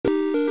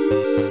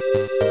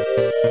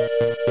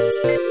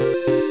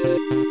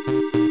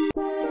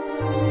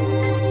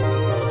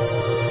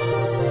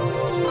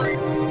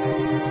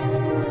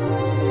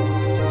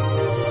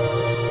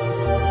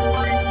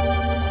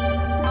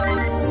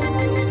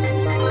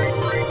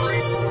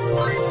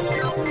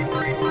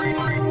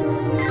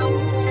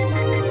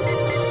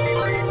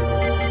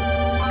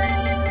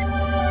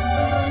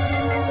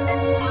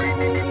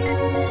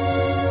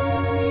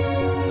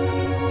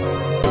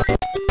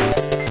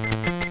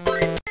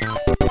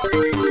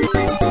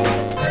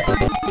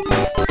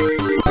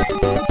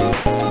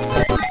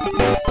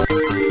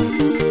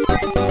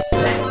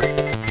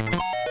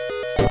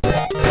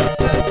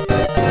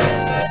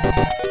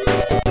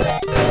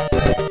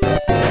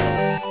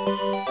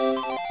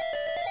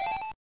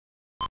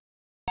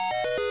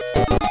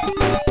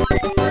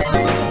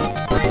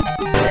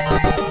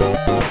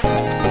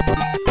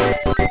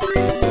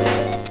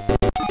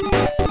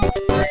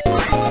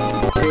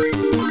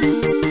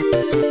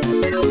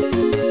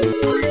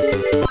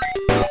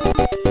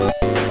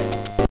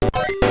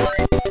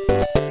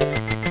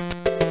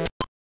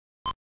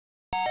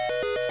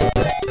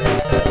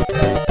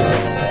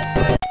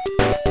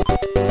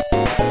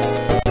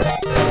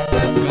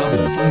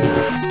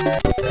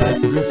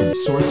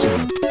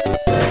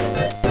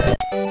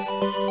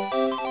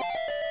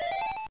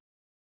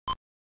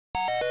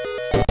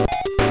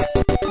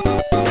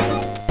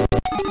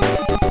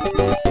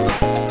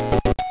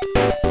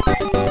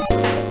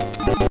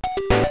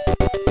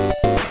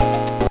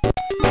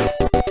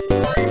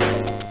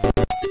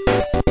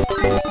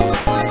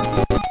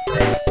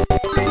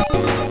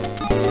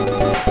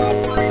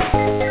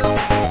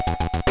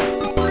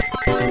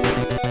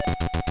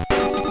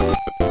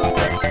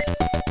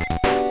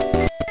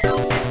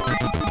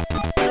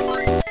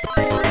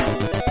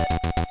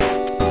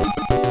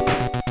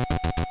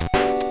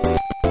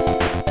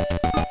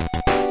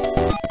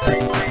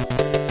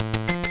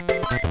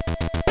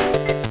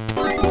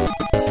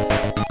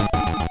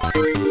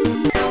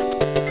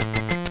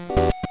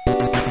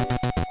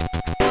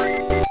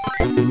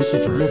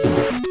Lucifer River.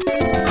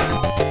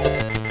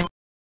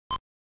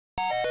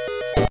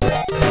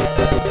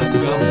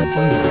 Goblin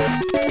Thunder.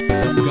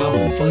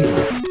 Goblin Thunder.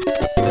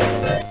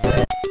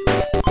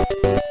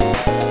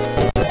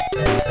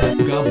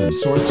 Goblin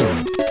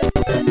Sorcerer.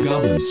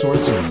 Goblin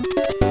Sorcerer.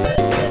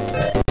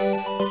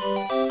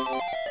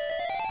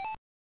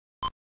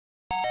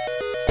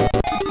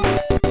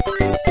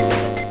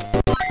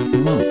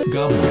 Monk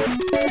Goblin.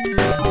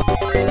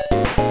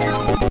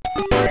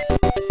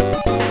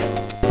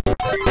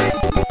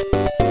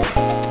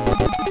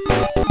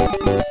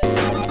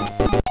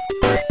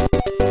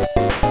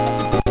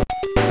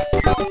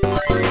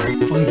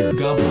 Thunder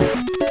Goblin.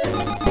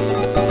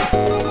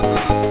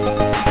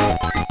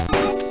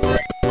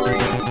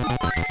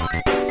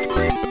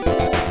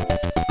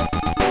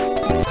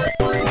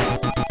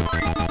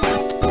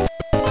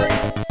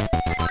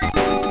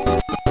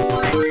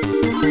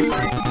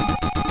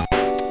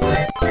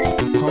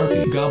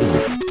 Harpy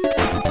Goblin.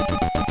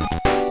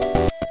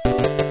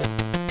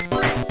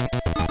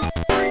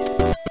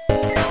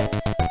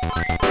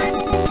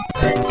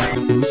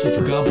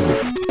 Lucifer Goblin.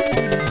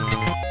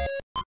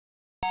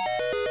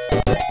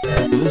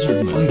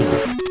 Lizard Thunder.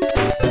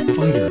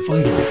 Thunder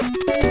Thunder.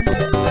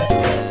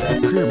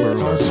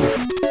 Kerberos.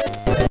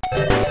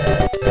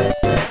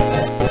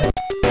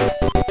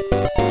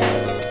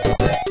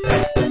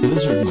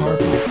 Lizard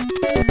Harpy.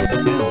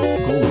 Owl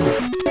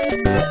Golem.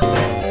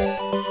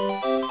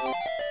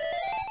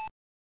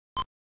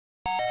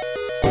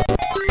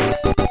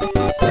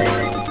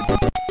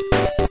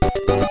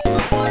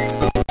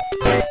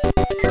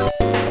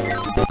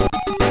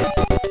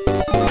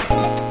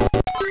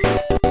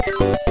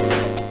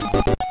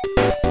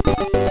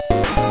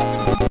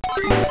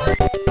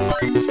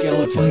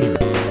 Skeleton.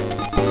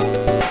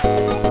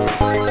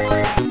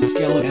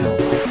 Skeleton.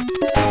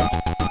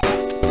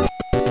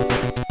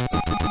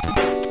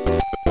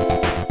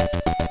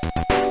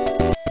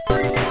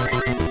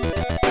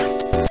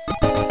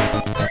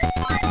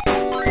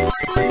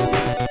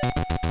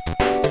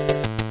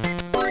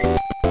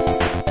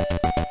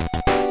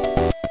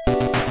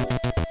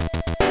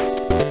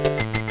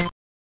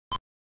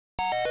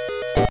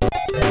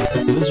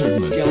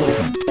 Lizard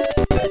Skeleton.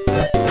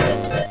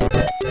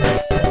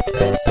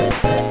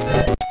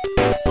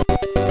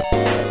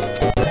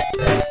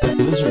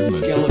 Lizard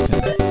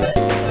Skeleton.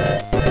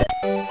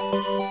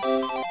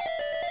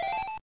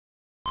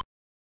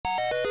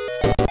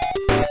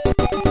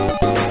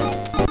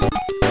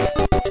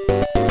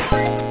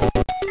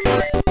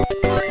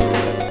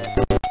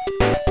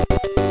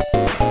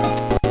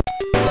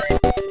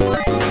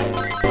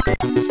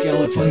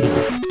 Skeleton.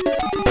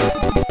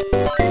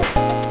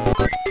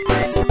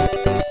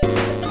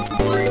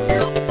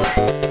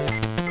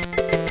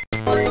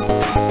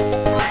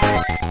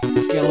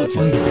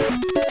 Skeleton.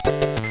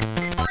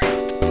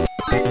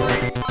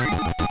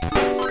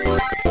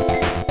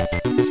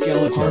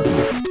 Skeleton.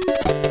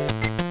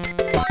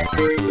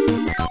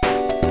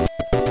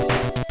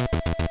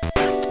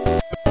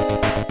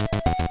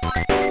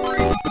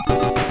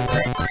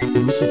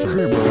 Lucifer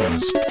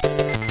Herberos.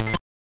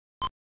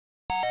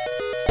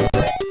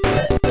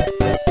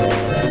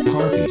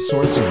 Harpy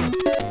Sorcerer.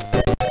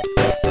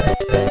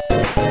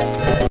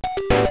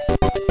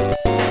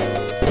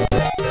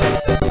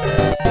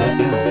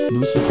 Owl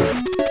Lucifer.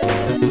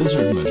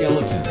 Lizard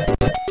Skeleton.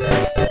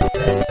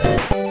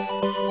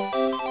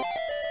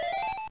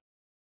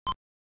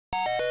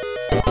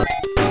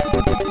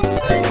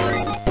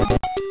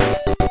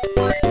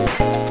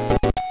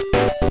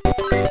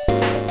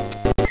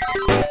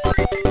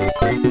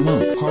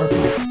 Monk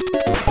Harpy.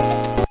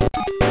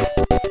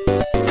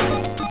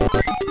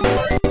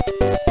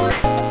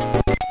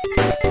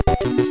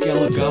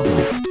 Skeleton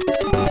Goblin.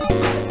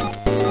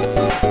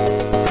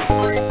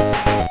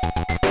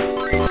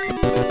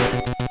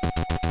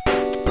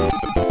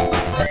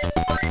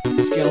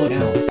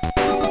 Skeleton.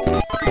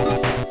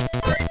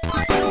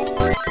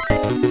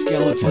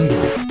 Skeleton.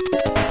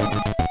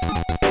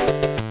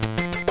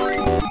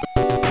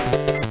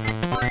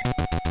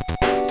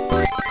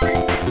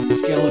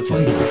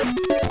 Skeleton.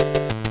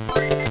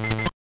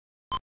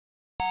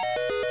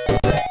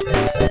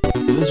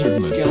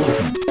 Lizard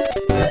Skeleton.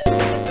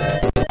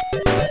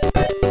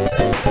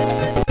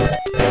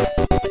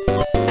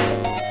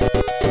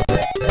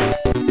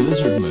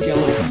 Lizard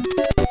Skeleton.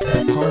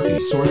 Harpy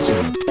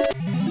Sorcerer.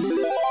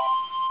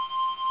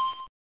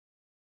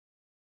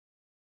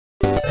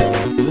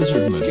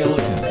 Lizard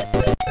Skeleton.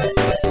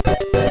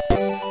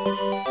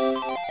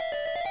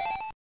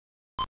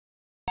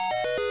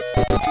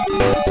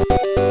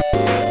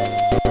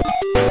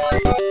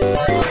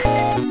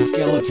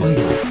 Skeleton.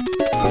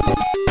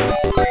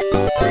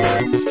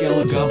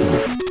 Skeleton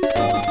Goblin.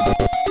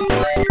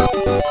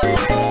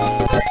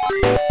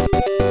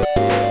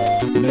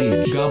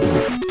 Mage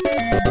Goblin.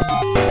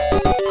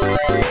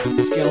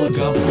 Skeleton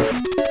Goblin.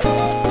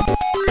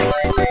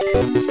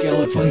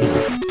 Skeleton.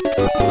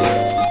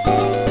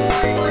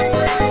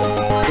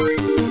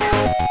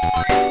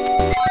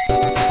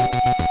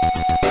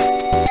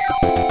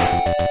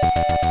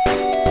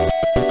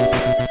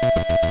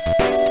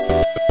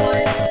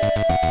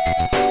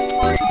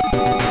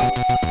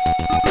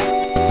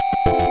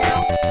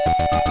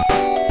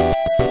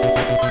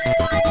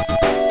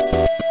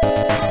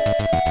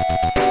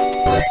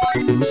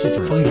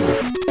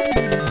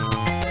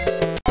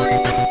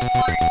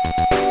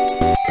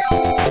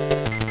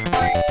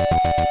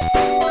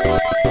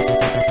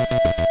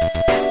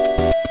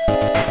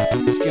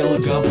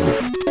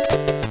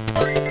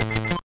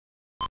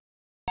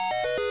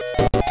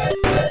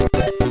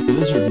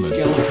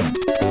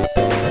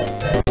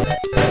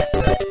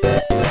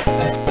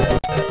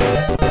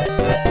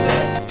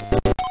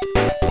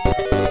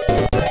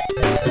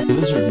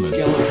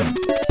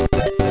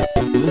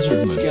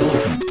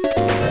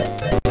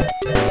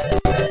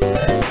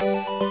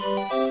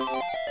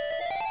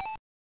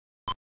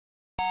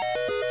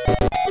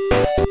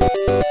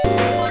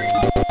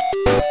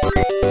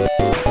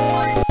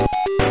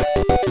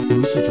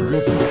 Lucifer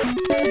Griffin.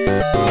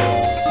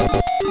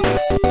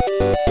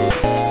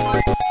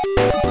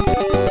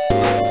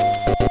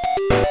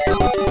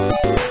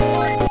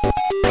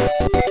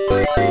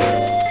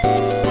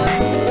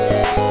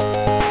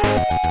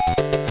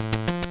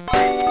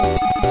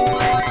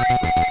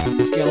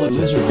 Skeleton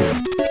Lizardman.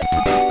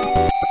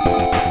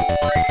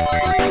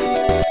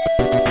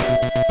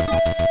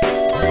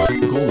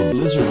 Golem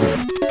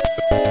Lizardman.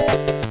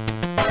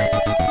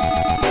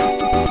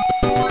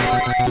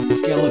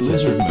 Skeleton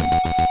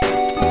Lizardman.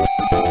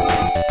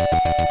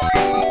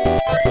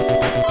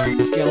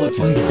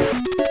 Skeleton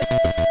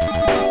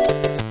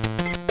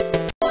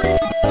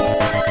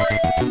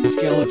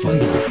Skeleton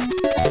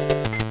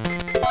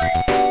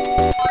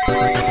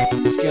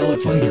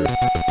Skeleton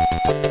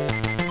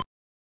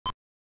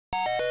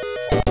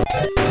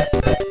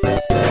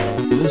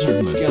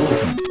Lizardman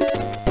Skeleton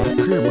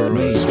Kerber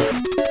Mage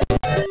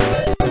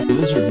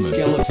Lizardman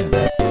Skeleton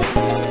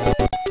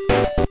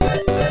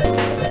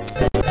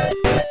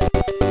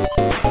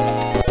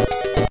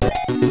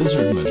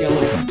Lizardman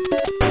Skeleton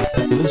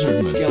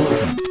Lizardman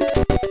Skeleton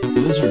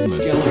Lizardman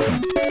Skeleton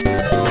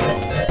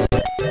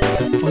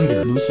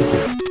Thunder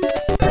Lucifer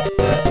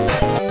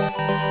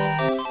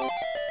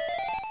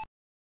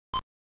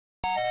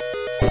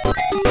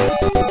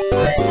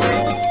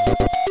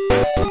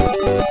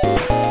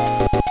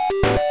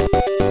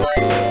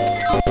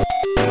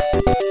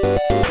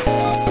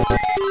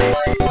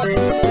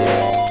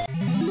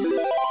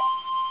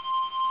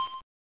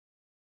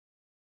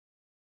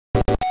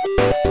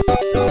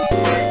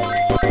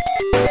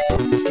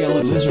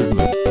Skeleton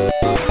Lizardman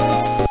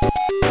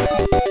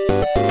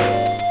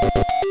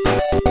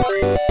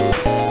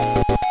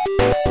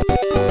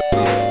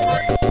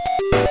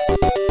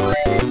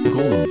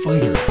Golem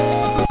Fighter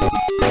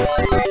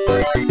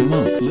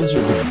Monk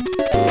Lizardman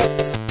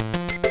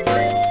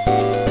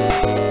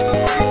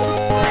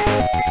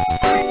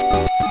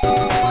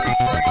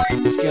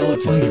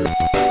Skeleton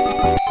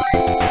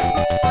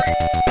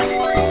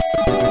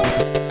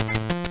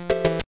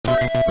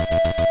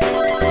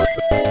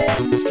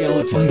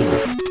Skeleton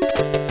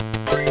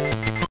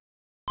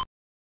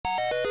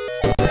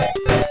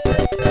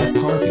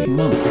Harpy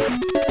Monk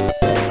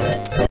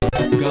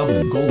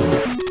Goblin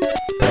Golem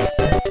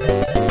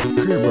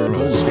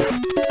Kerberos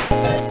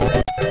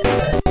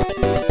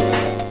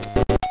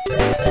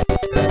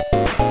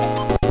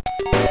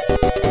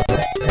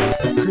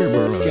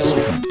Kerberos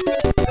Skeleton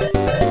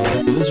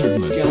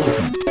Lizardman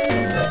Skeleton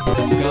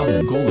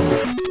Goblin Golem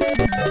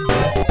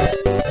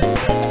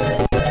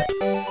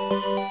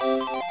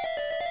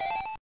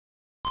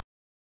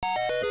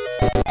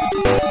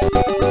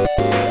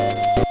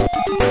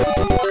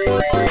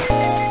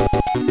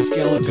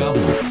Skeleton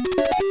Goblin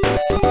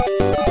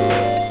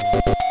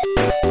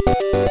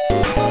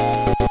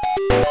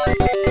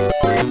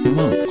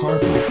Monk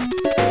Harpy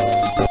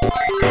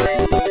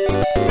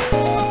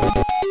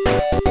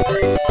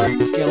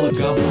Skeleton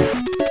Goblin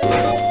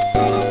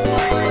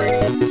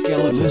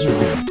Skeleton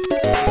Lizardman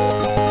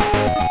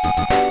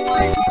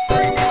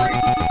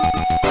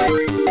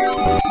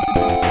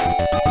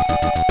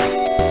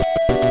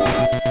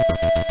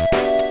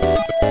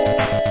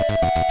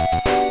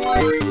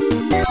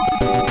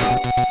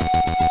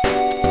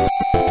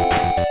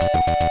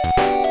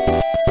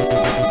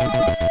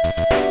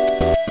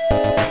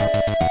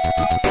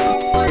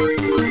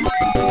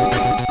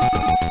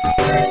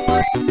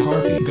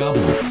Harpy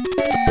Goblin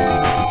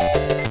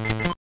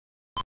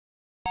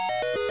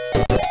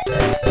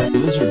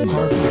Lizard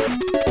Harpy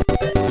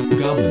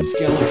Goblin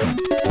Skeleton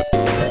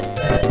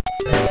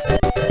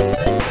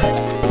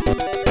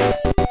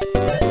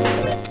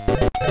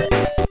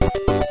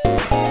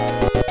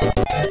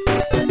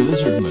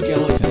Lizardman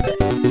Skeleton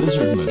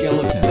Lizardman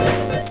Skeleton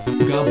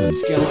Goblin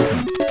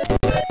Skeleton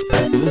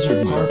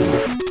Lizard Harpy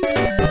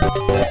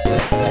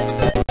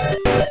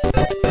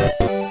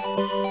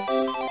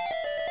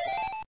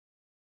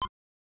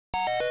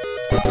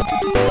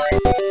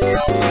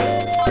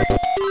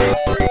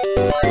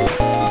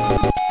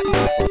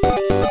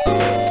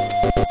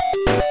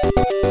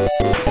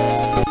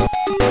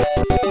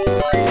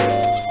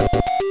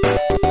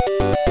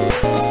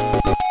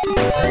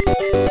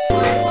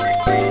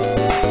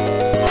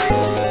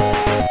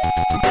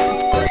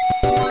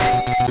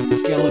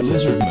Skeleton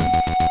Lizardman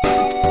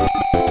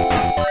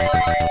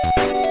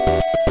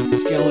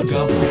Skeleton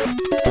Goblin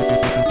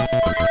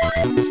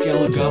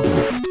Skeleton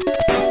Goblin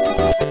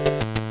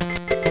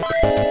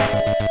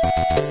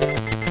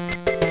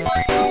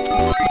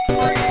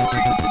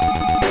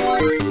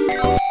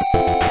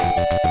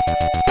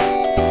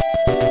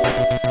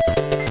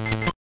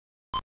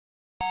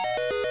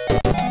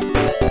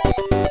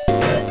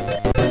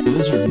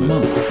Lizard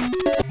Monk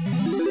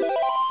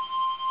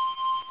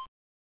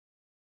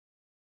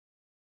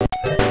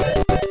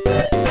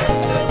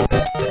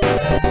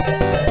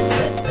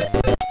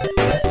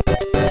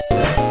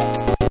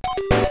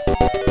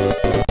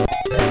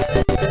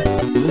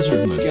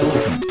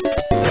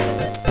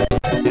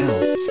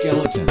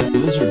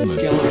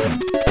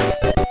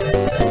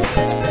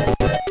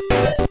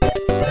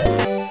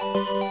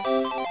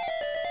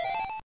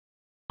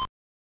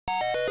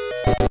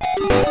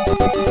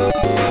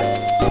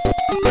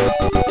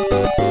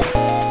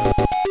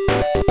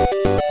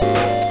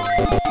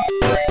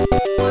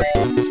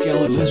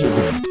skeleton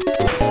lizardman.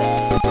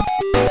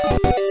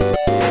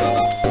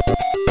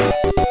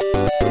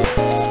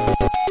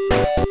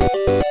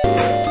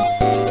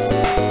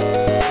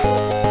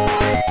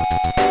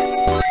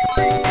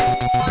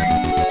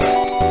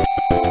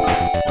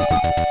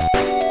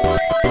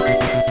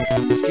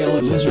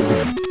 Skeleton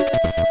lizardman.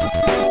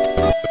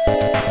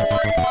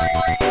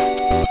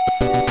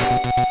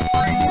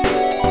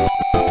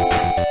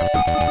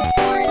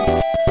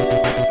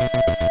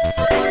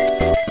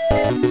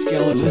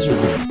 Skeleton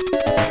lizardman.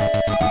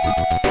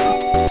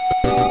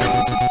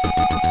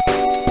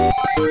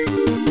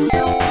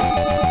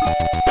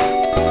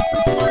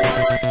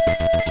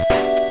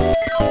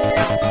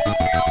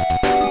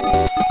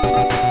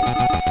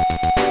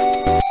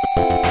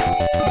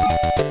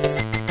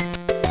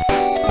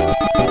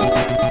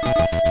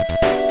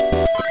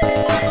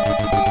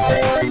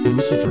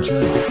 Lucifer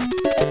giant.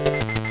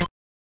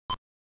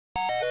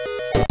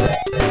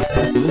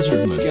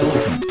 Lizardman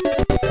skeleton.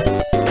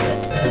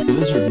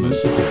 Lizard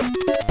Lucifer.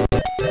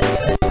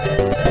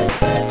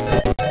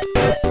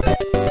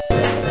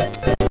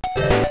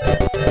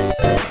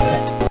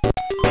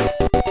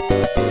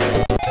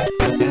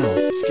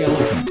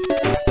 Skeleton.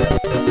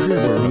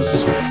 Kerberos.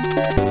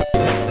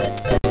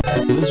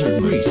 Lizard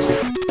priest.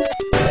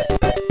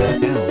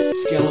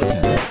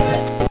 Skeleton.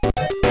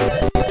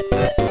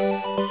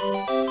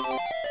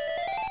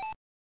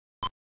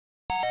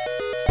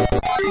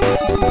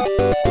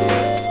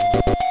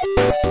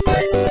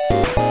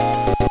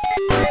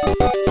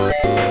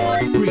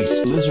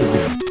 Priest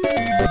lizardman.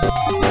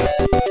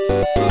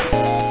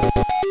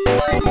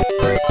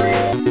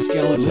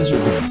 Skeleton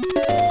lizardman.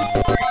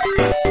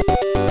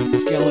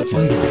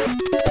 Skeleton.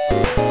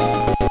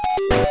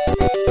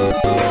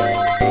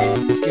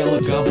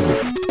 Skeleton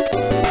goblin.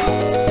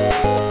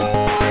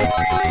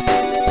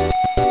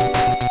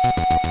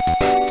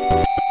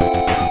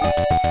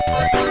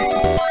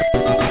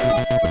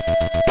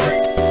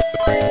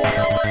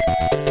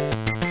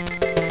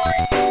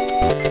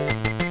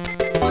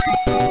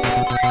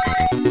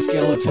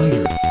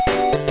 Skeleton.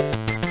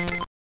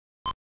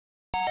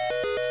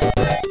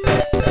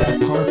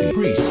 Harpy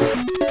priest.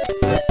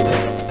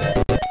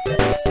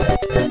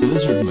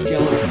 Lizardman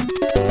skeleton.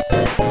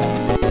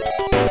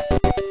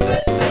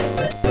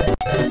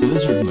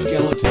 Lizardman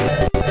skeleton.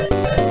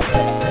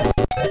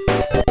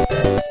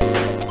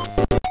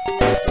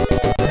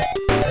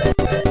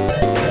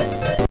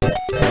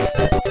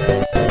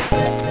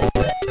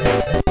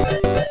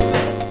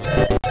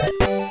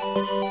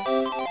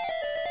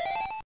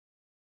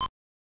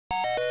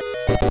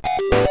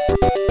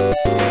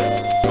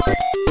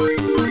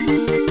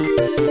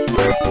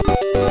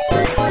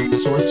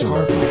 Sorcerer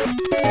harpy.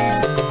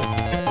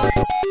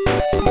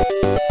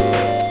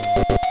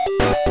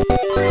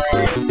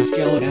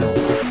 Skeleton.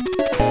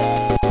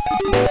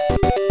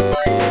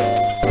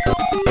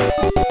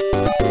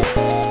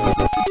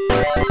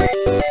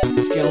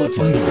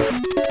 Skeleton.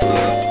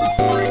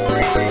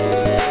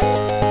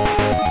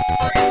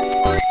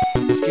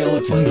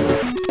 Skeleton.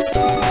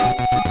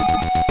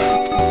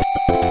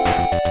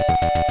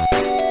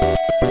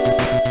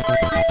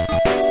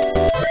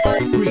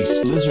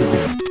 Priest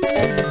lizardman.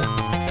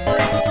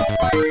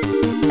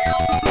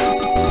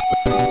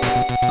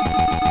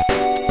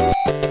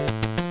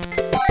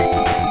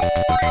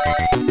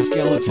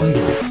 Skeleton.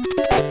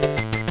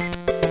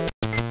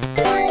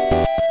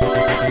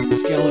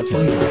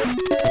 Skeleton.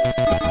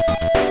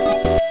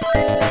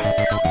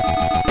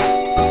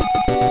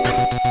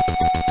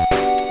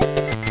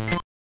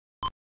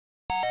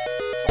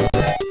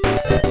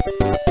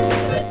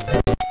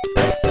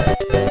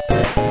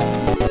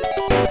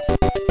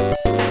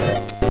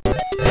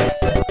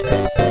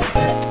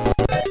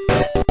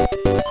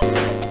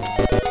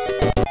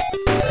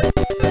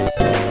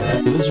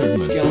 Lizardman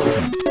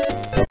skeleton.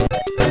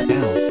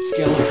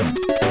 Skeleton.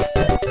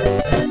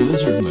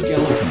 Lizardman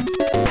skeleton.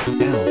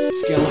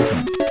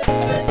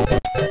 Skeleton.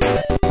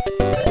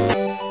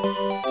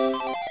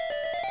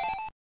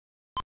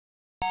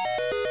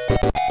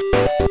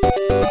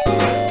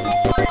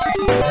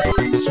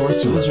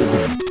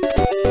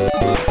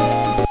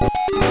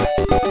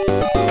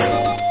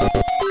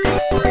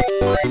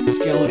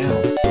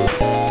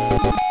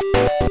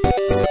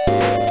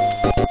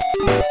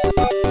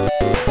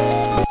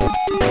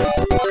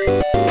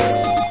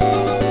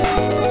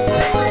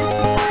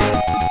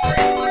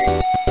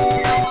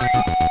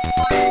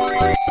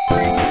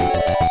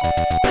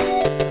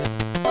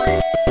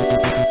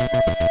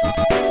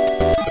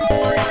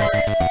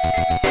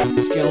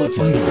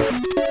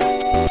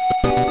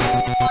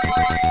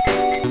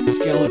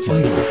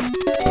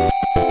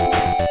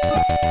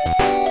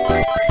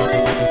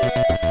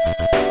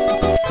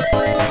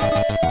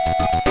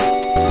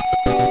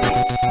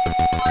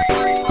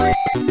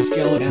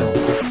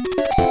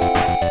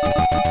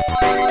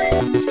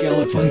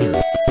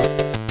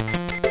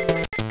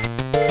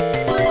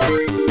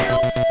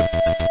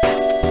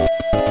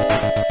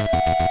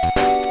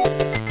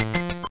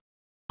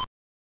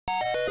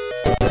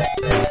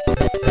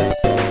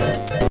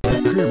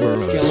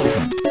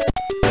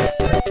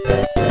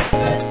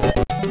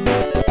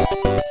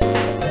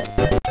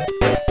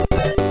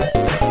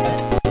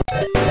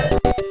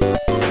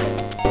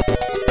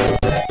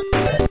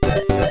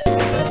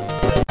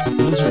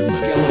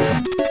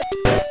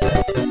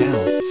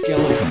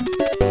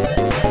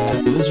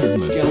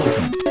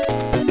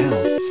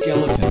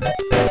 Skeleton.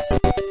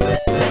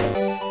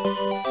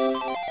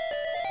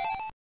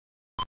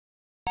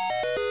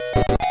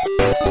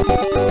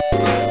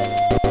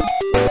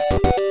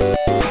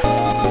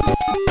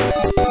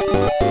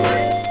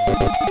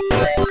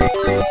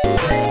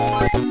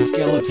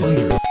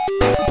 Skeleton.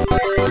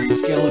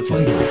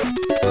 Skeleton.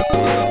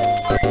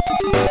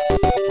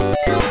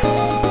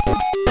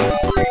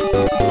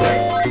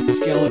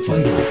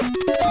 Skeleton.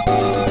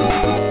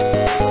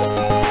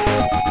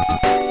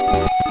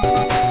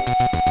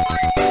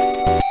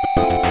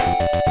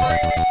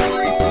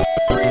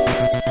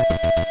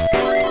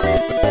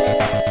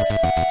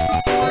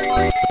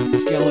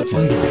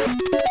 Skeleton.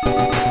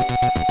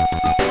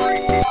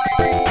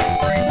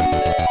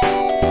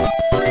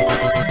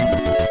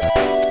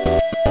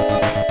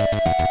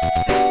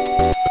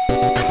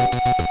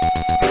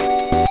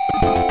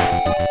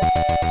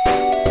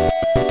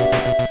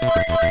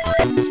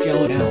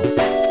 Skeleton.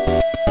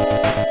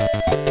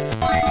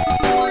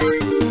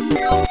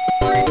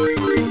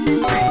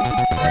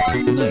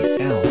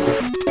 Night owl.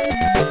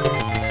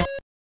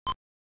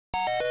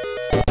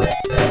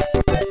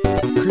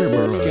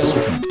 Kerberos.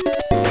 Skeleton.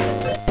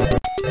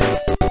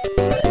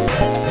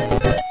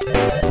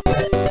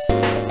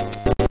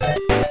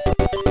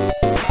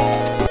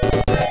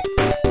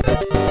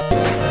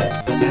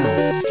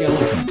 Owl.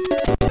 Skeleton.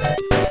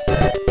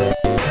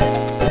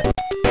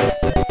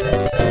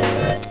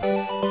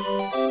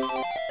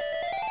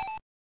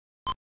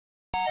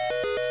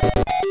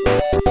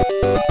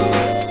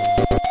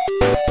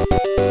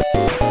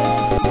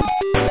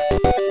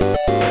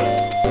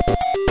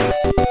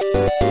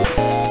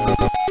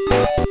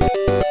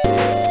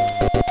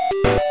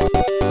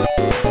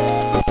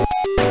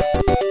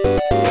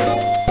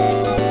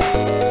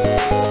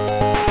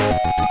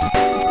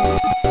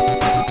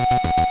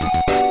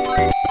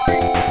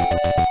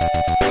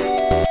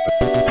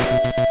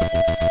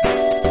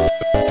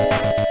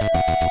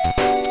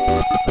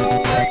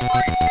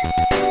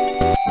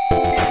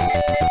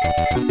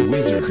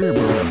 Wizard.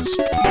 Kerberos.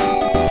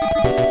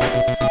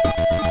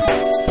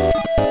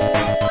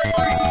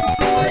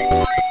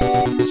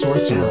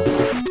 Sorcerer.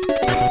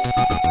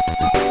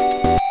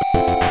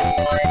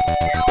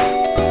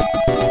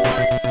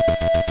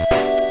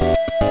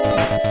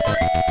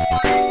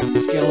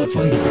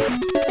 Skeleton.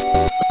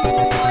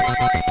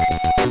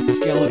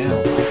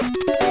 Skeleton.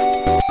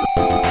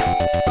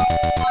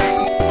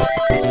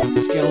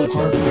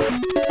 Skeleton.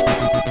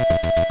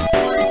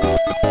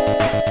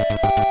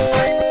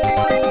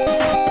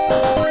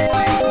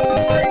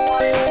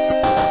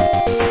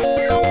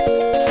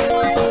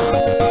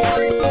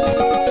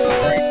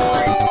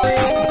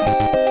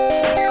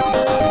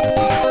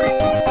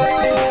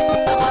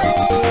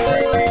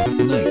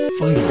 Night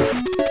thunder.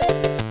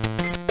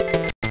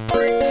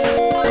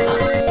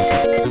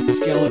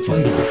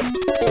 Skeleton.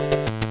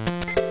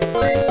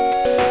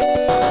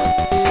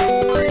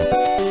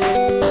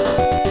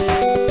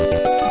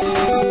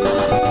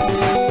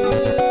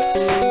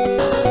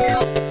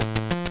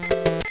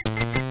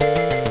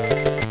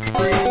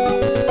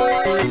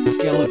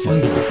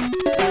 Skeleton.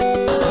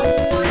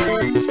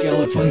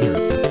 Skeleton.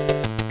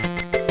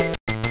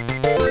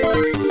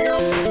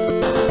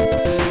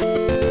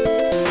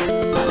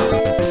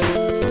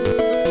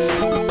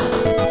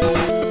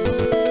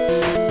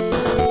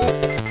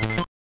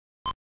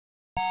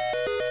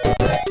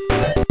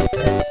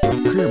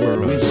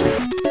 Kerberos.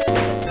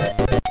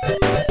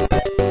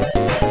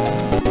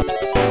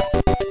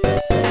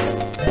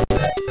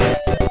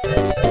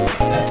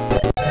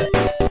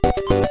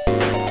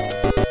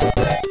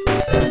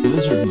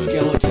 Lizardman.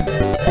 Skeleton.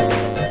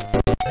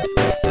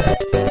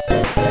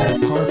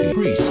 Harpy.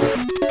 Priest.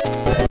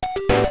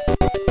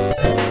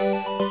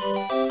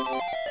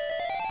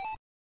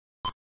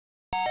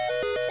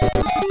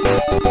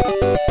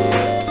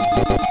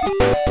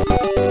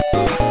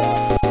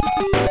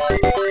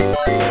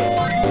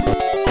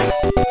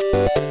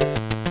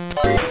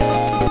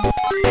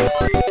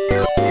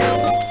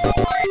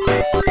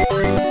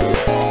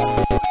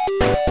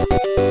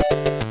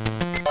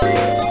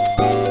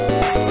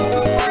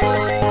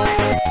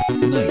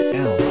 Night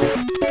owl.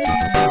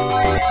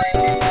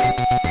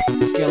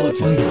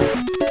 Skeleton.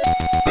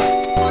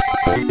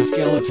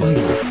 Skeleton.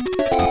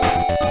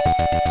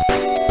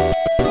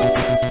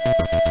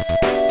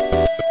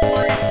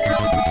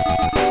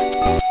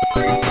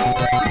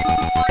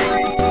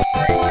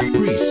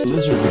 Priest.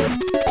 Lizardman.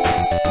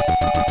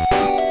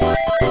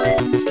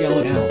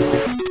 Skeleton.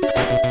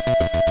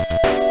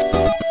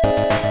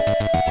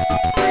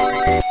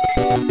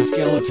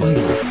 Skeleton.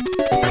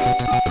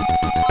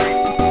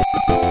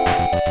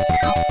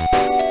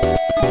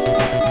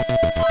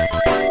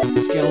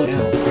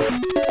 Skeleton.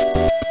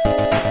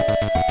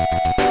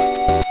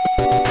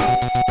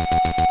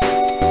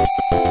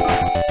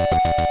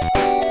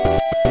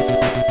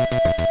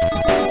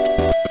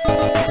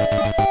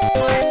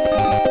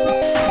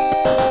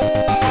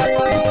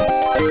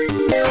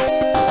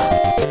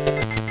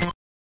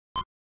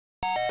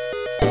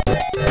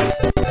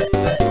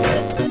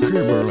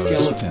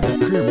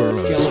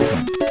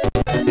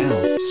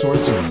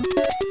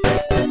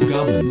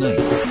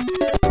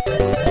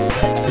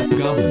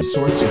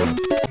 sorcerer.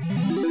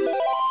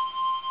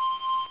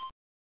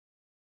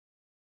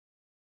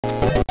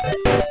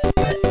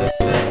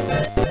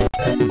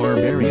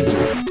 Barbarian.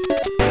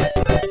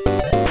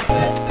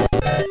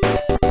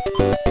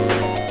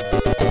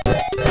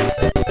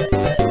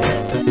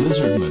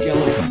 Lizardman.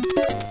 Skeleton.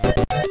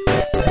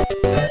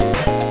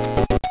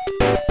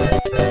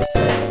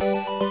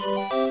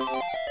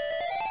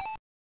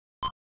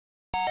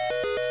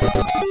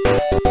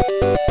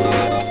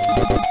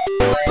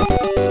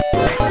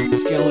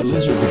 Skeleton.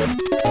 Lizardman.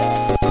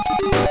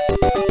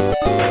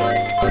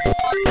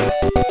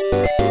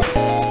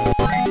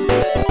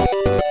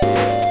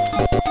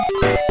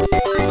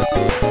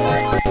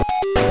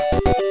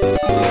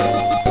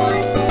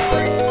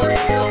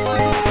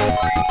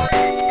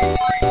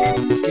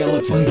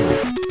 Skeleton.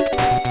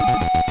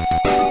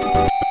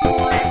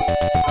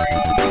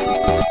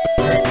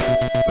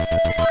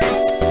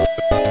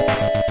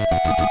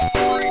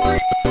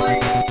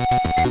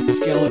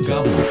 Skeleton.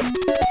 Goblin.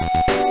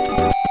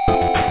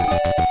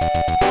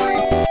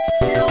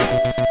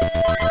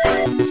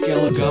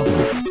 Skeleton.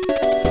 Goblin.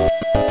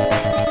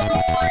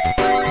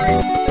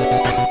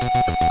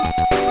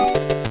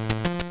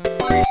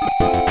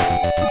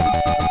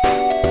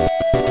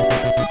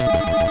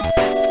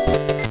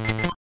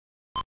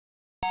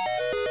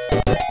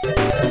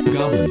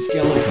 Goblin.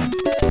 Skeleton.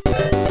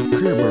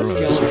 Kerberos.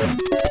 Skeleton.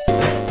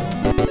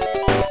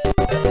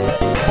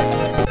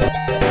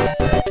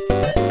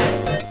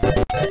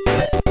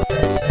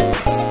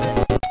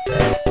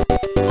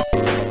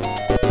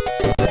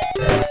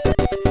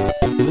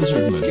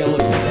 Lizardman.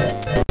 Skeleton.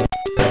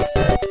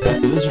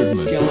 Lizardman.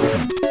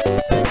 Skeleton.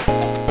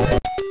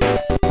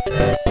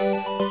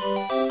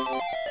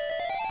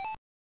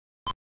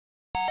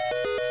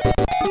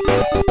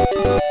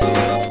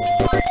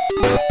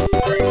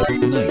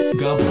 Knight.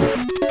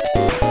 Goblin.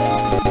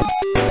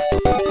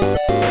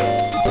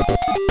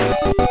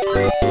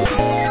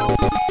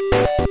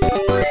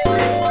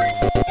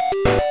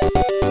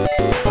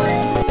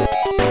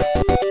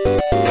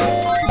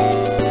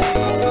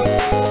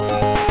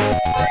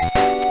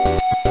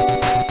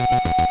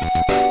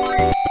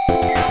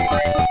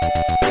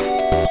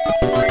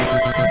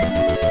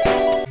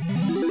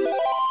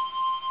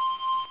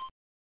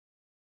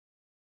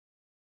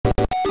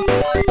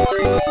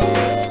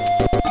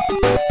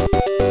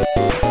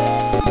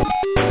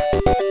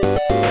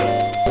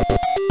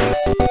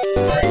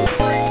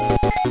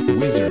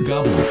 Wizard.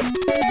 Goblin.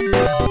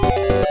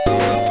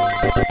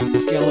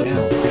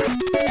 Skeleton.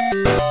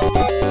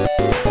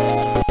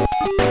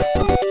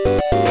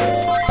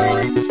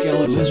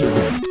 Skeleton.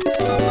 Lizardman.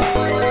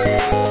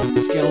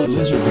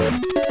 Skeleton. Lizardman.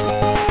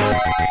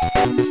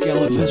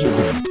 Skeleton.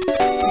 Lizardman.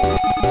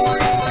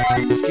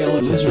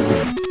 Skeleton.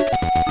 Lizardman.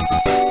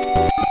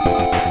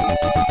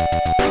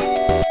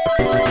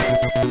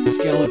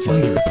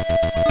 Skeleton.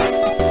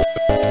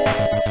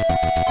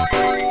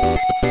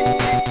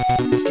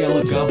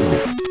 Skeleton. Goblin.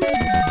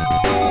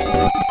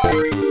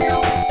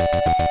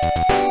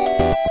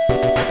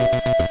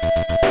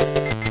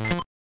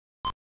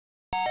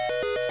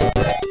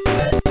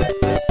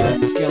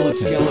 Skeleton.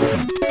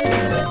 Skeleton.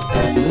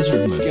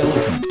 Lizardman.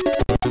 Skeleton.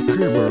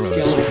 Kerberos.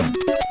 Skeleton.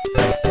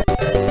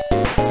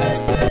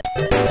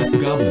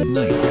 Goblin.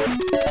 Knight.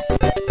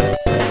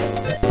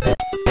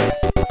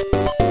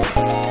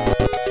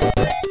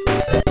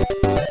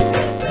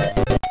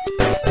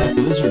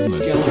 Lizardman.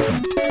 Skeleton.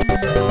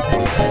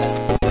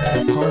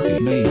 Harpy.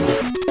 Mage.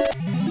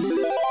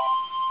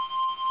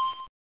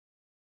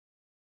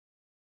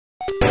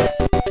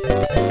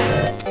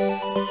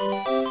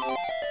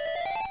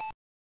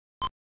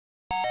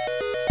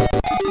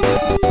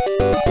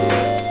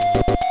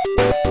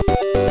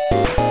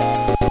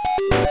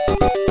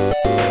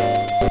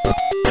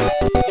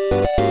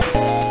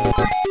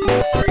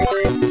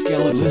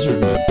 Skeleton.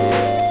 Lizardman.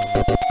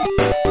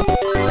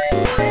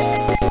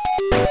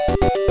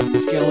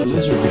 Skeleton.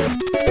 Lizardman.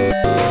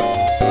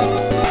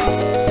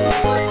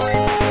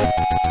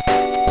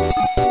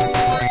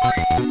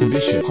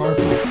 Bishop.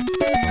 Harpy.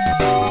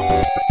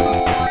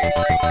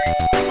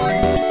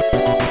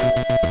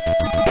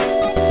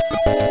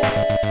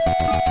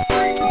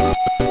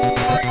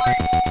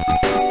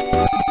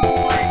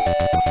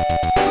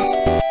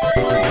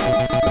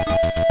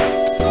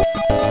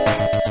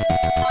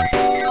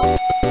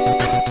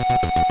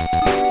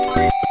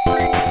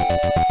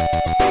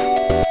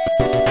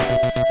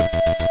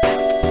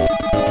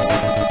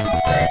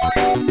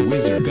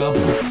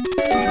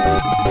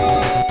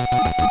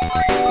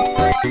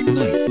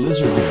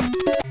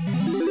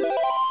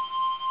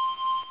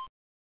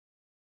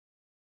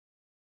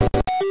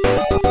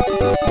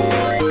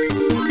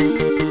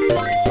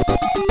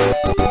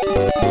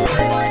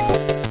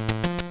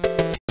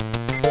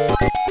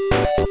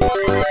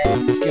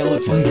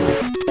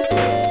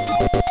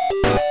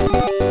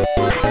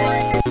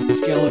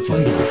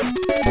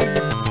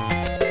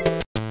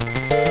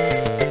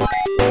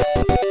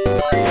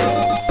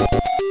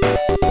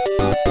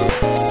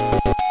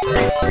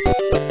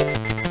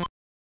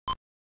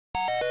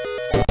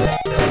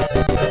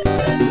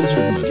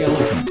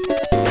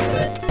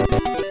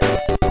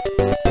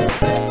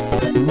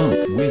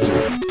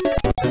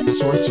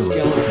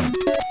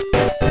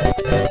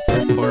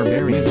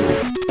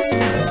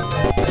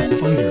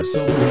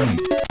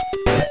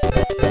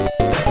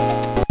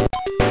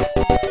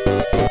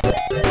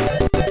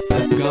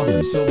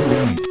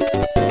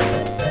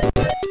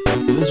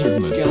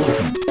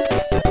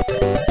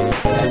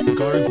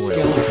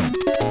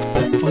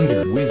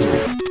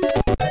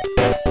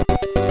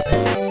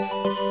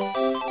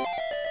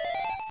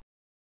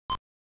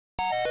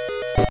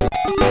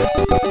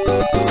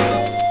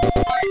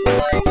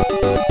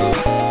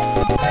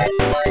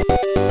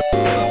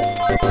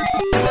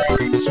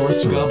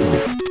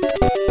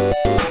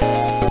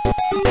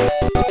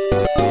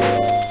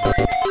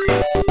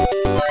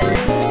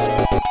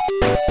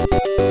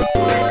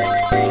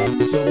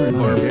 Silver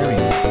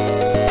Barbarian.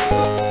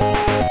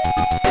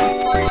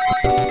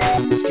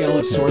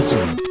 Skeleton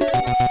Sorcerer.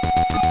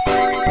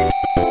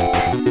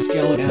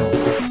 Skeleton Elf.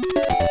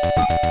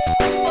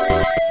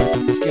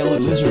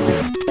 Skeleton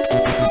Lizardman.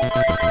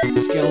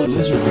 Skeleton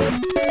Lizardman.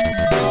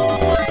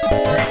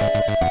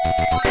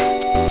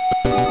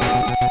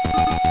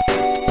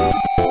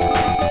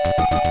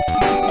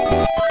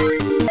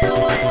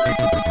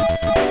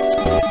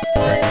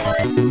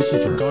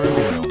 Lucifer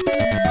Gargoyle.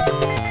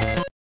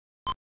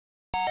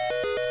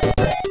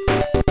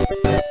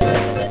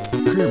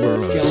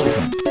 Kerberos.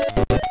 Skeleton.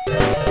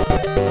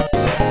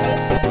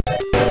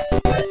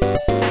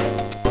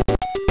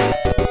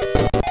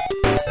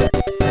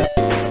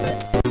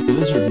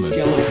 Lizardman.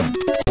 Skeleton.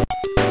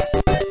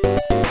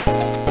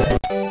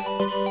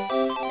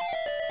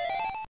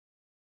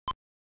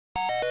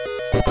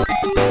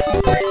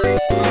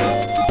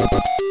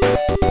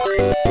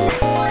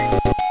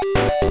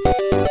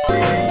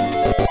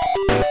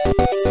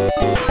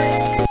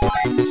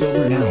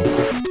 Silver now.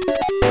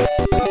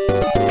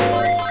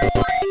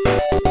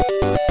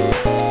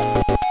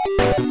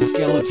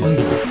 Skeleton.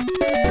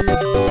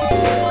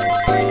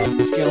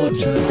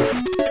 Skeleton.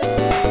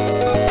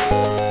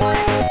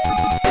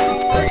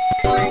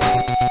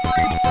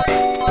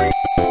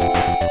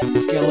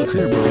 Skeleton.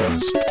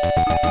 Kerberos.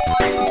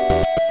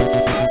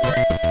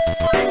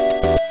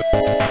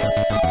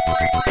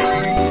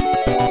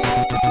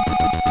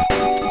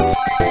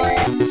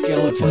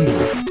 Skeleton.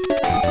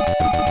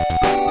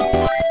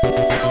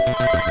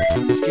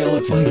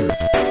 Skeleton.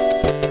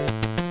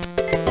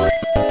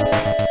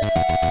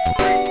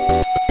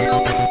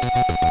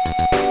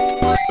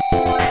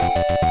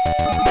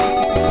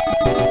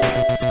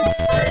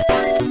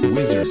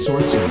 Wizard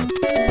Sorcerer.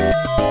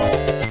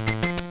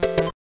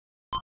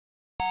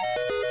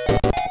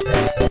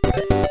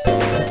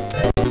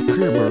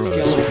 Kerberos.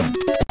 Skeleton.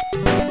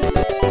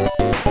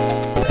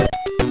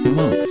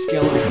 Monk.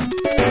 Skeleton.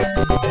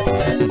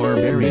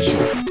 Barbarian.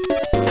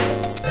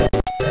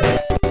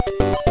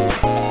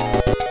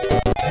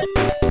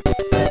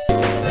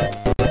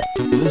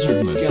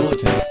 Lizardman.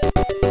 Skeleton.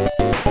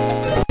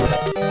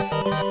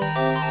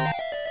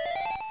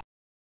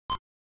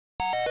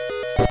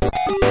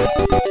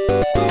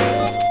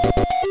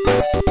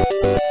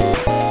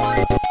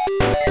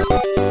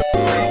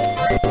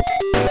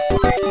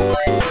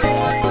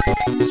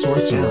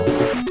 Sorcerer.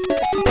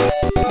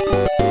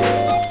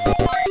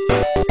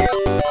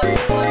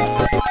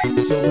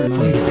 Silver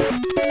Knight.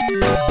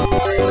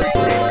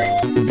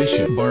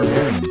 Bishop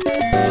Barbarian.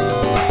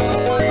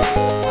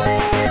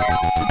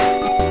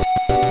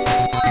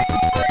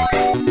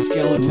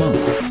 Skeleton Monk.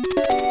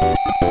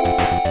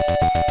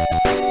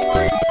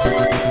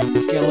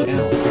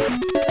 Skeleton.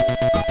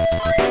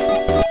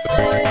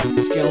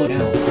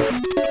 Skeleton.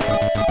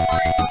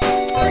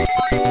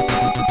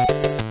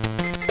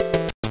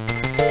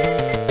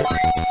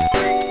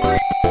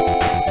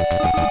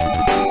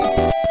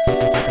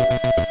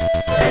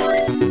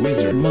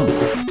 Wizard Monk.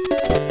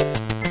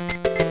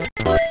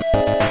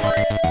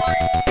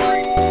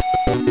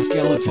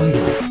 Skeleton.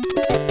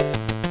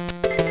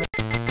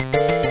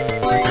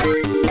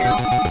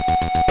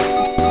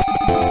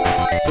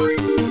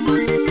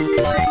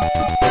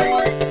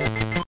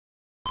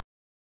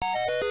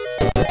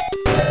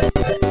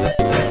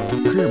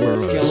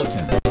 Kerberos.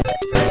 Skeleton.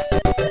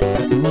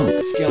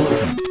 Monk.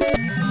 Skeleton.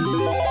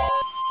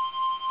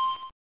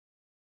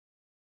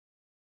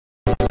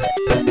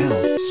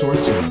 Elf.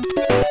 Sorcerer.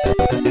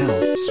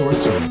 Elf.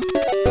 Sorcerer.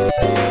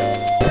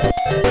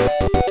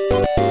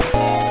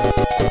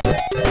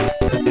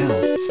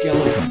 Elf.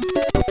 Skeleton.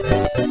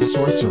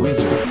 Sorcerer.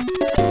 Wizard.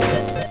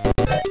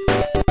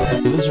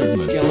 Lizardman.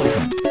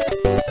 Skeleton.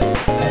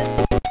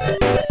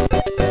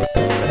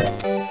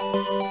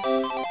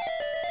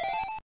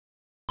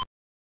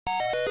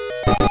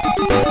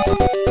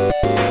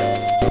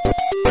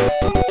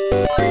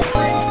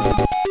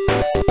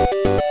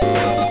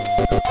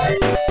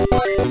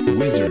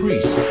 Wizard.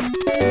 Priest.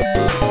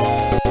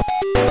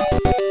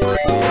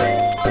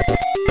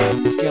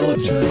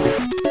 Skeleton.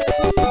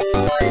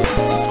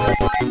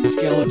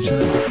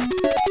 Skeleton.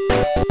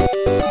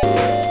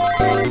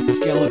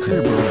 Skeleton.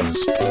 Kerberos.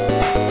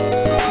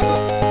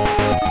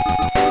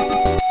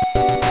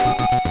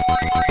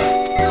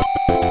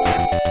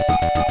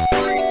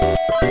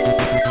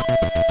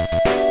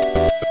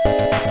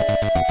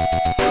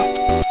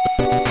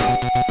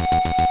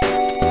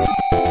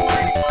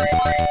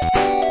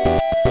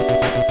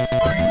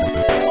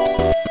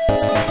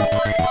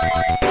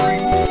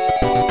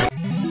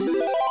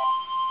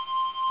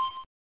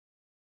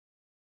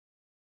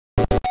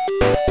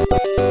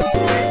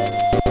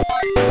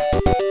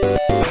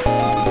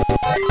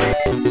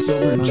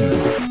 Silver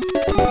Knight.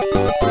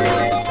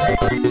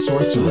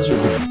 Sorcerer.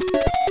 Lizardman.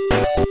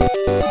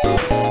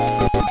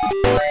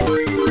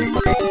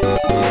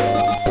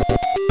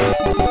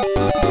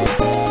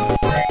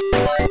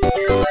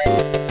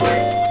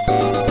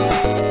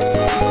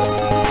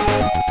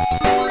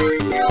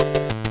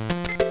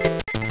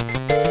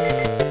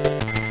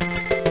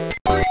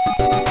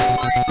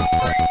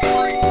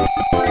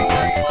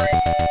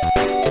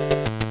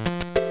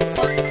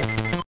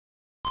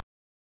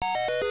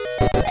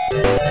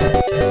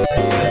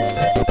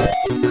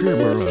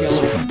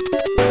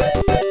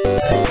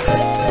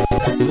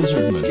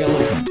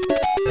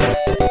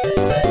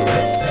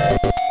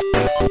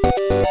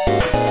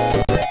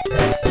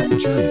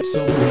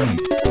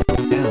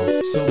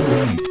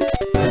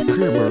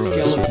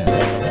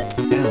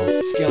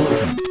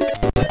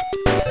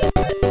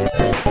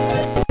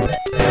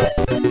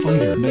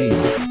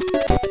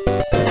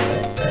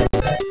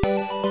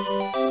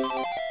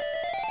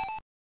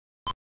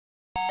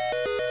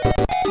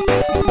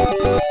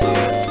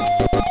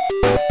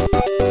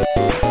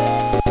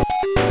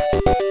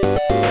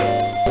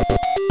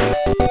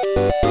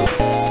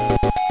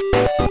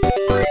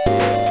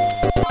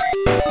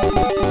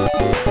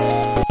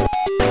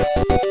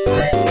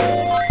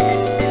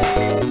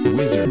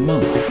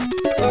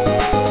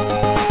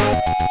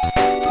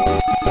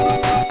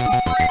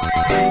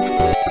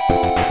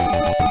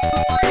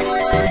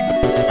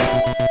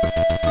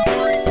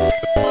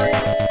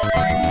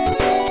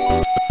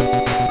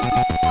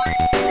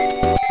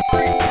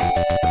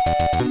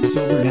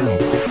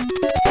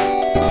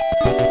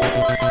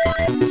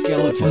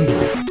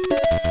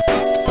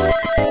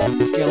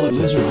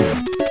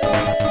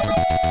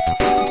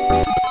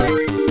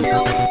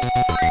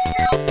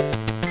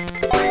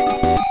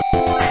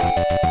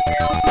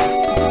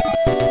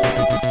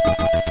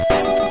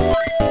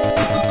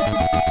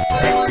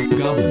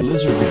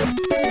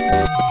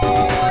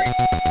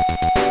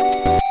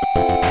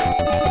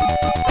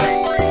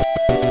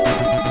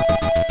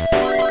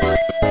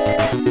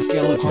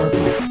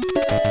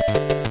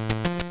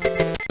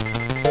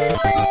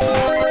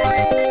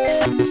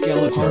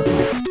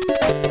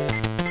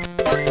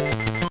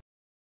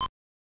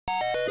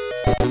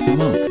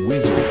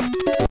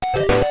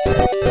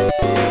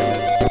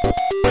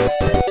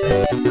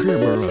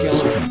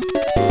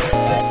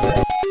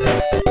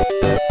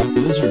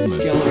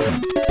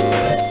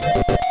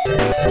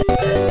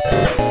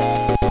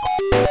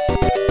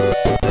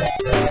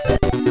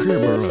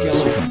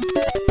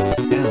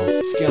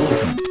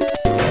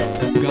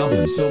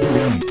 Silver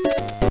Knight.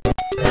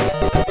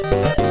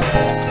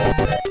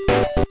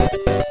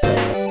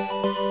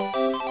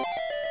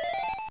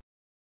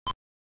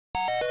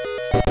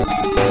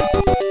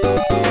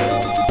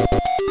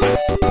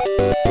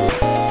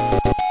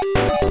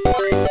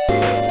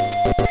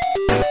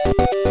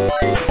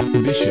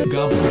 Bishop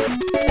Goblin.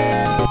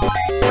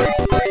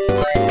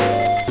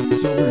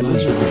 Silver Knight.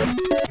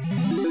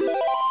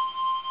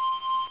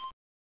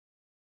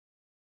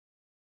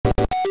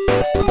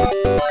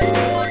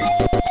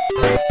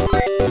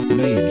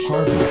 Mage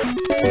Harvey.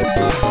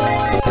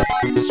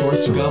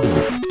 Sorcerer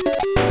Goblin.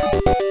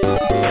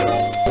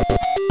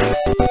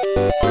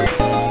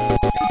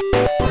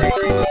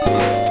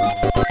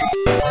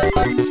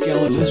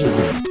 Skeleton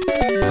Lizard.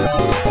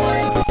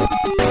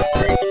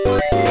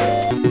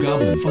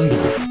 Goblin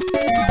Fighter.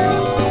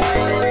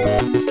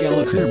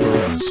 Skeleton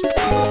Burrows.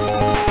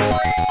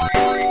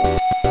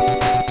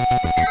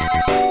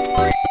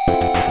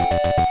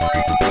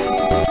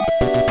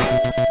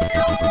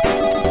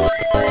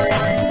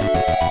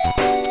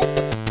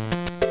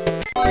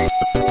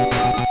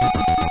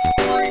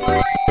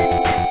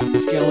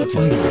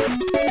 Skeleton.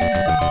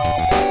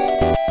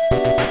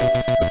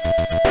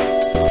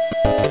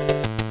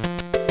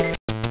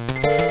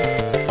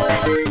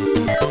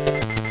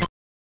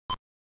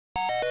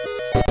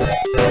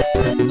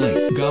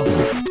 Knight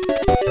Goblin.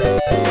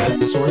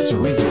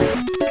 Sorcerer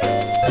Wizard.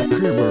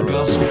 Kerber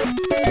Goblin.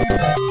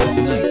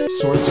 Knight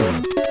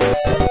Sorcerer.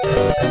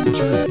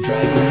 Giant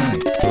Dragon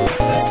Knight.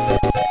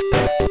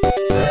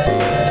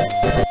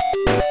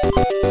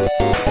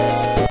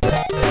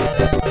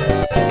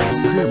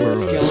 Kerber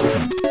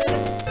Skeleton.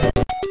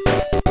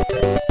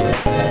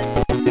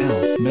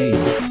 Elf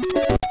Mage.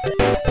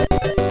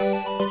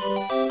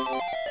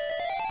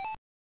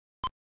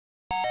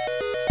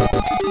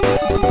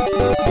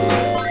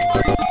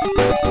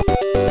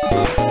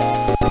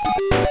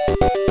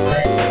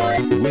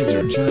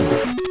 Wizard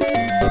Giant.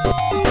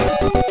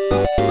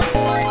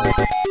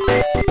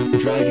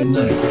 Dragon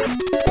Knight.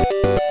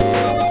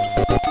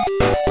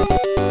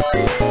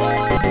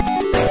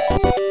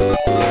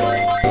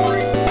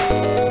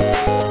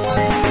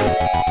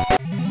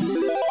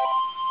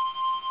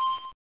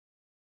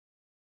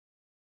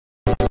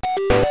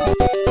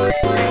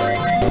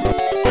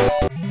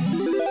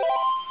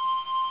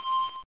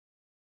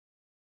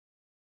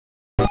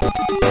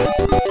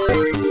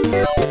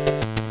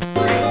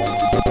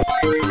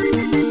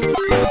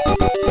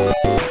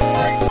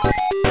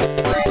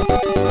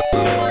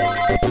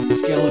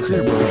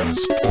 Skeleton Burrows.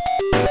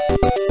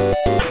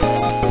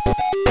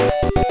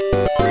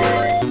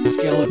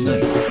 Skeleton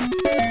Knight.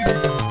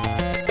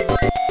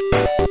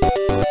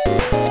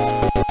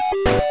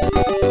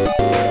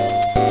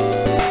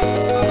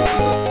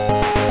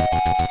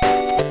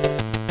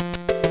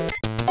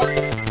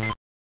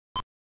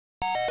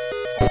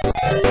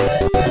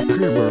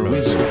 Kerber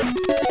Wizard.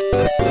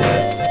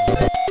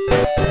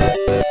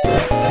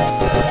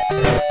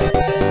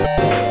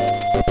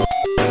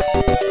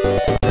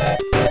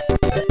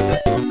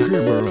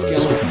 Kerber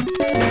Skeleton.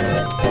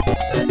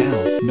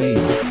 Elf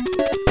Mage.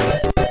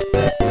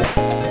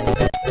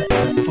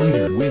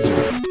 Fighter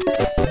Wizard.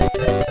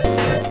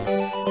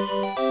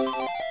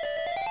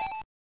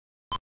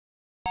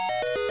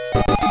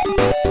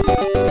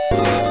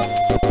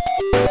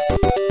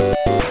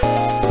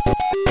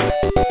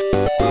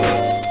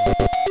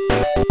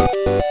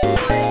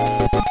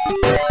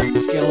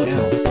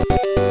 Skeleton.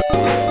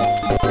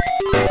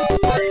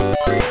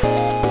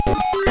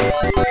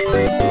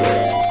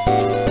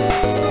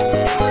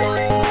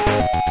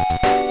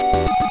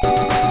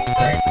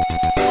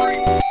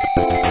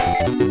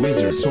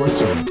 Wizard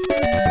Sorcerer.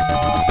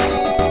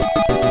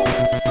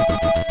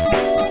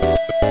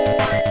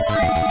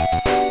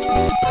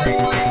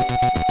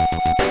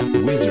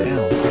 Wizard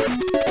Elf.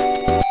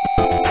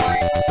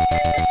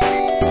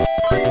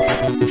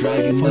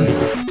 Dragon Knight.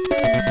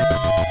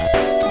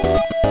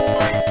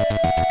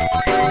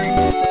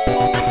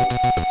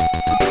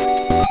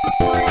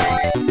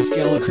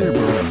 Skeleton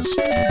Burrows.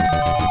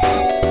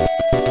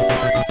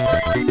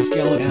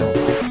 Skeleton.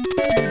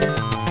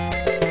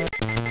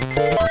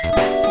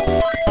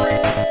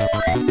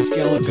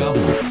 Skeleton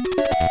Goblin.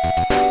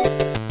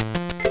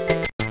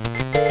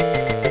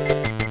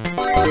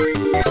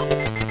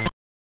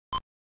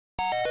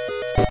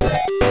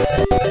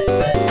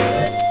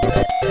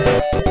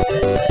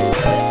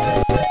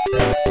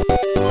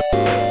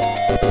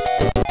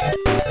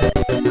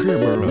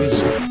 Kerber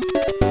Wizard.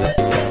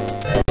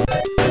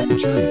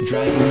 Giant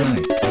Dragon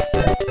Knight.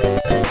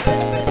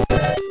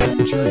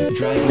 Giant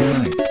Dragon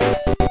Knight.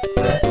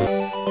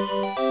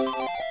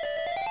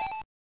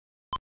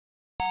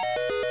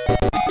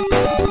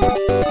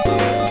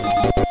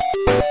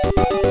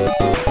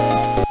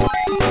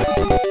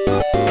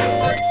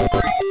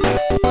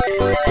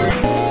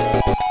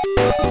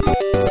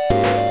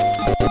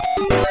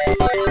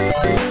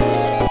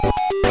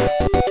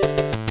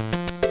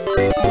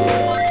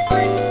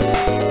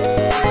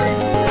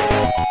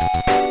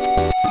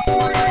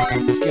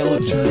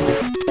 Skeleton.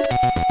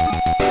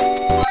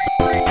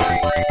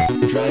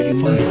 Dragon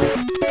Knight.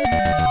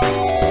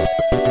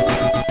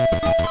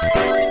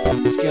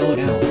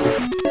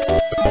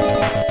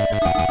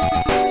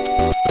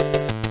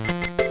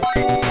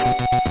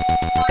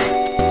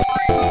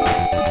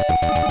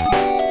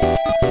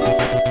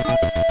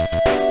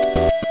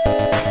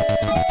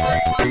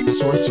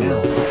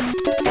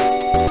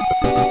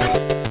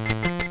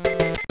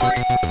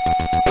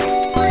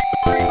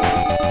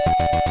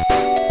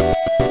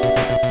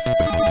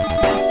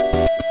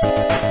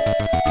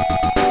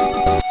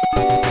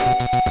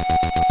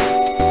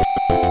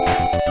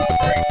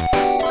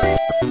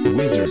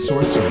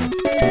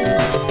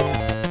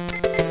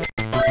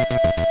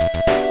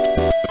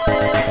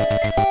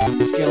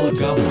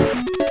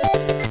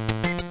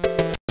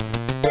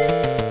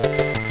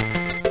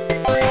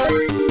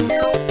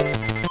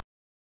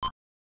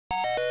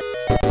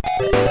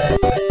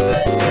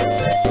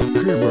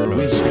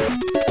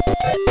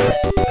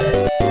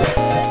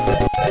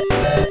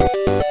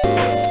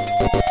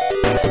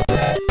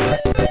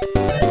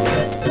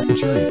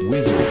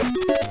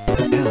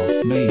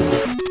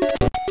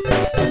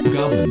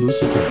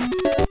 Lucifer.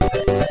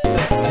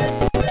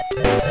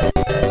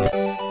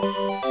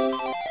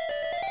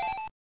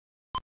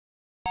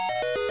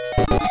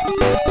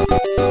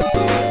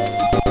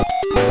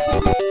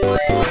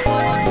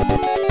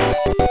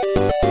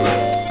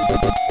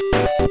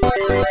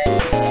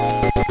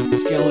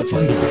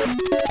 Skeleton.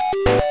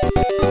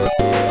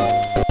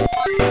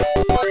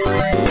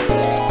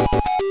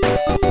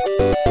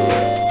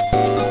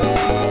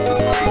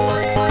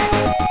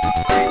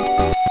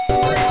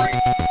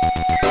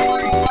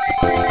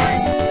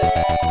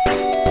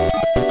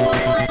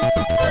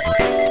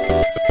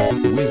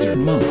 Wizard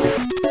Monk.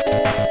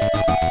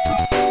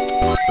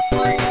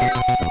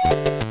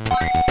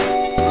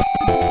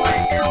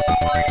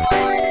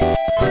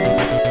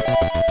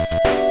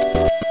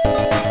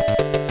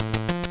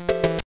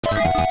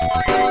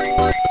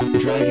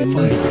 Dragon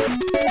Knight.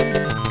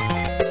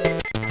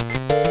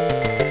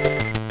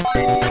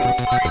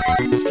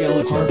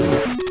 Skeleton.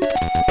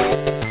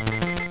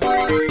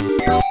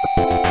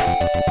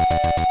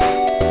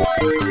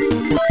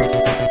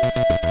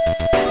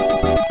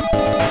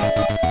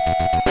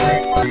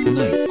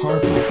 Night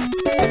Harpy.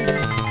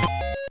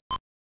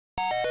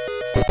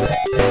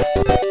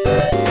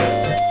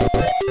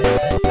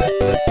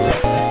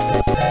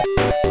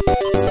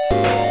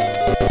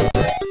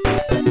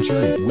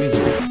 Giant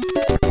Wizard.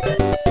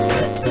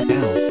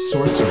 Elf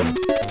Sorcerer.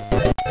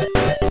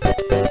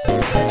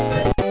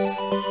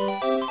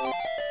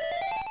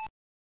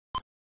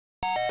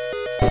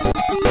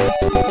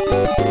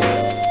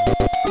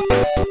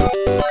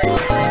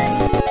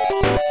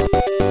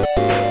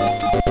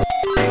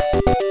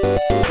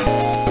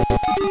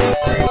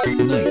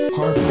 Night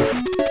Harpy.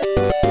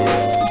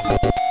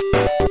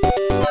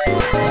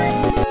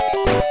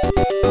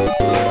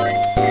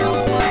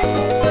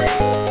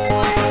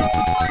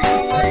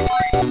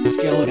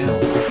 Skeleton.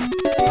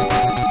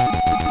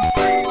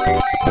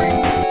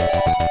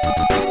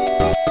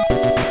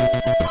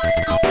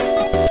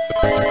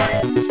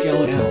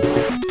 Skeleton.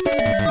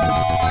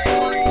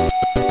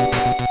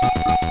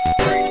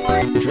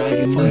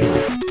 Dragon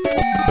Knight.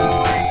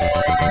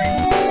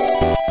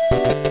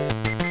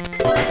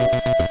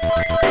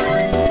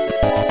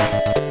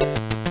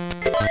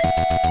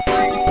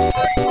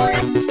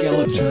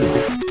 Skeleton.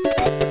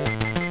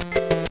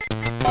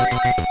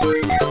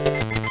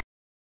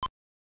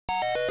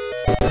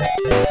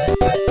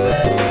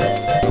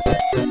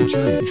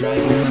 Giant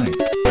Dragon Knight.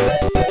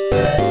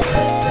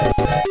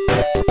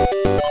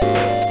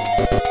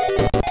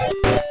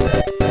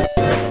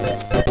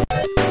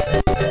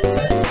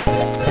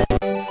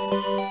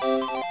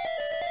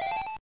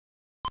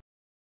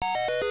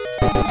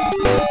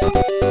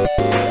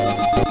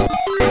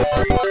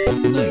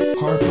 Night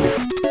Harpy.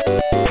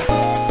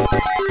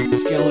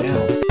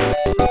 Skeleton.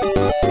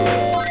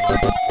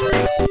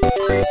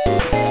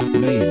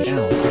 Mage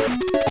Elf.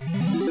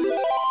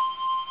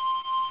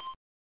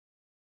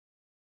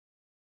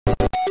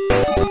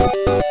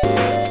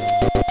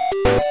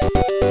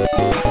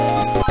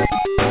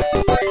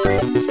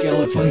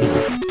 Skeleton.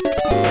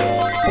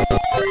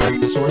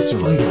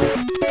 Sorcerer.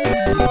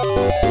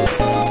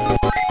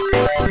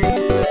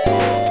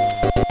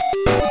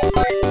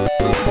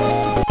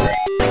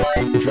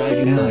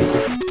 Dragon Knight.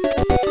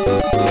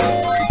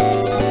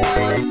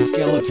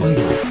 Skeleton.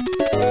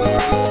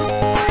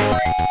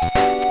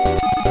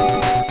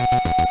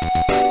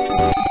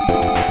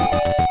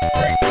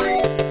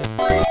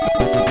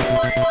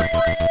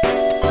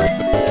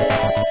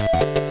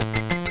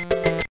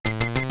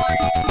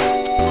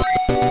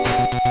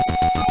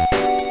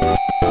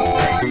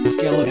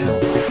 Skeleton.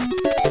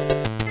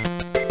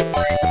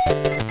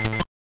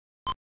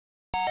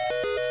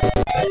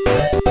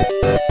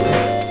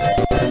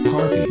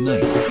 Harpy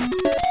Knight.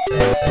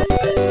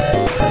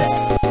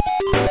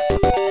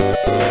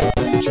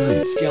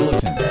 Giant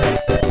Skeleton.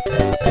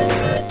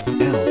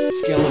 Elf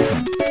Skeleton.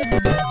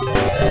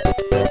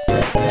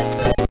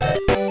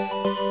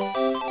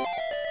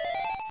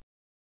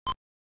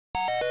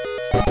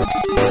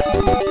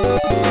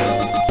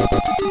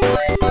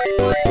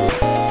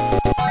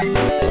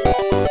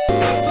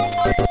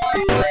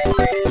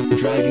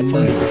 Dragon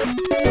Knight.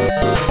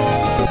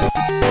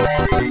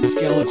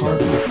 Skeleton.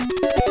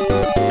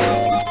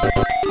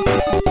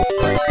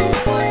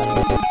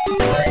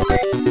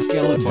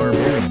 Skeleton.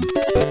 Barbarian.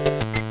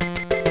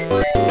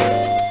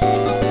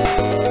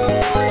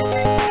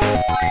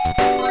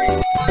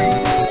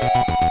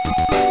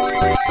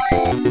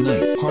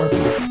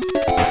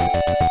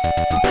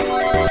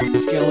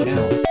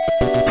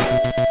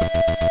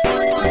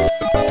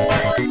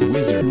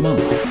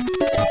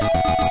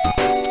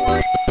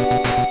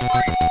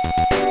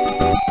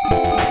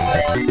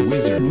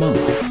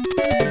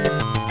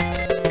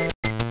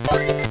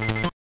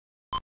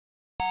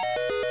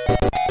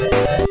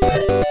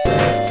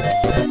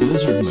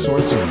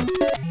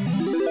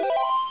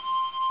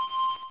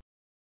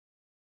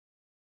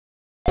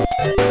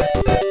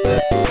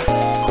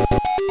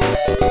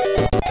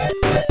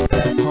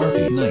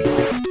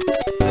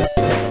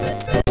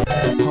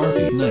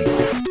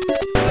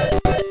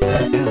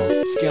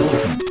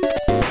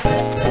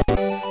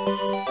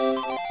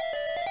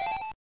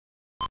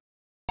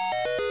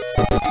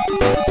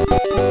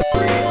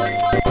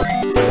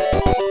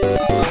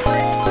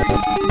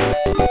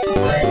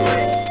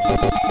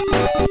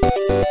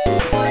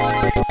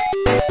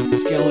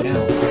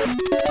 Skeleton.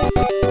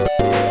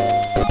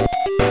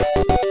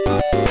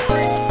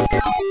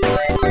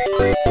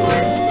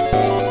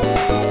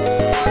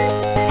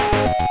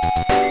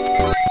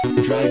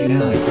 Dragon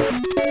Knight.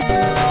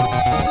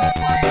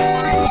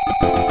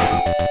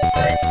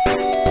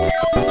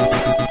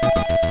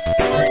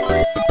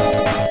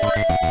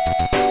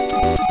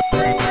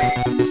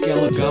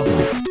 Skeleton.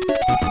 Goblin.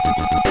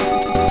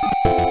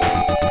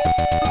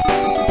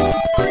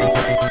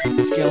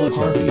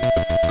 Skeleton. Harpy.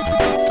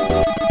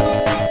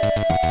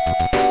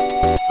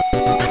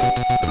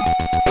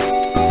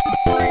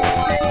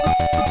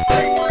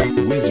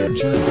 Wizard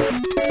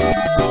Giant.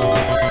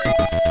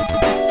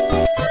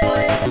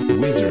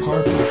 Wizard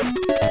Harpy.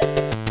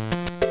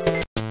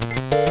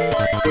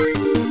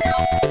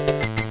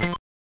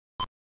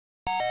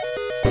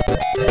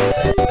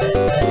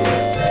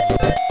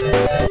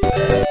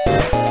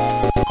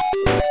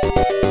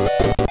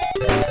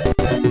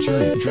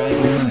 Giant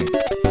Dragon Knight.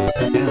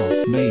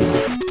 Owl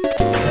Mage.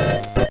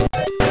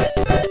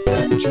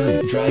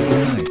 Giant Dragon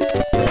Knight.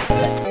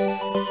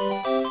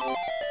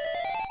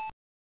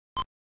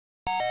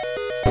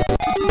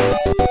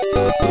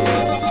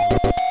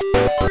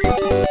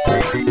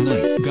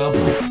 Knight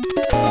Goblin.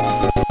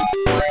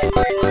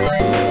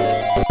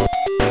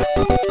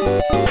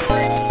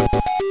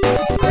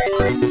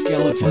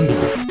 Skeleton.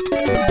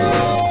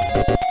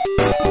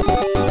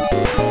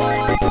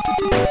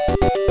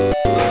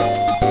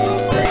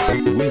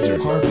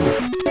 Wizard Harpy.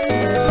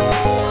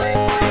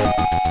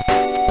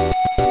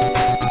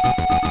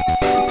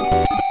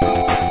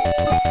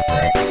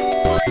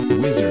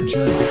 Wizard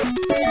Giant.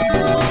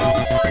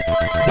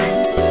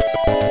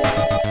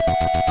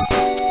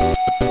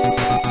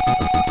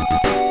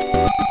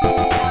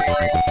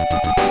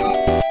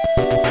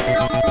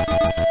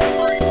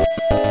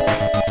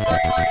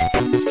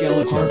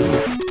 Skeleton Harpy.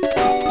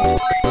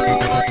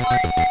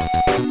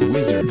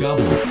 Wizard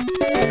Goblin.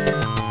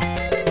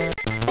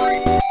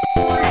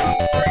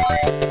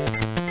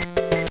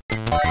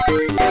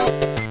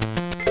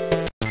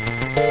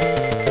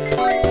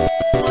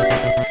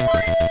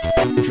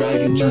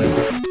 Dragon Giant.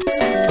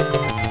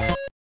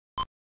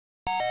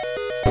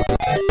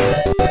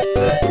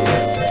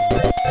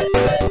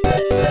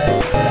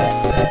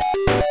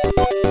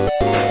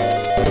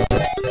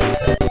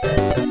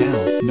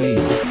 Owl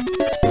Mage.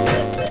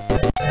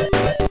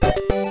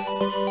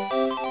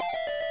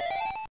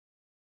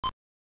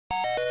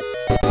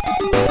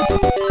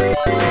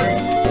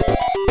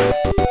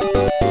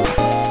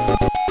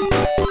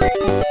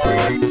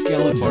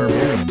 Skeleton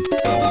Barbarian.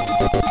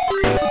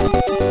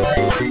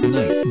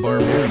 Knight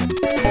Barbarian.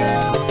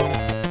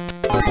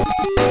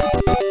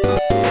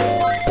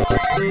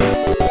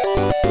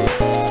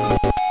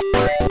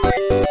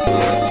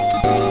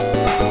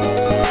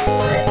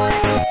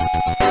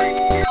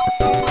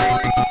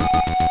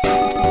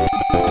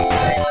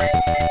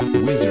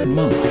 Wizard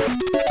Monk.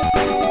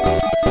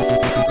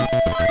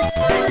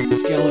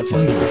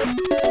 Skeleton.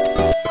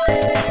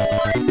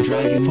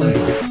 Dragon Knight.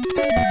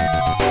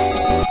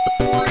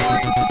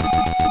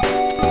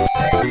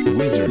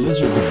 Wizard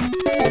Lizardman.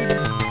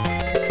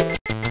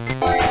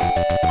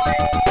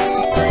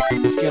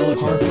 Skeleton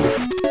Harpy.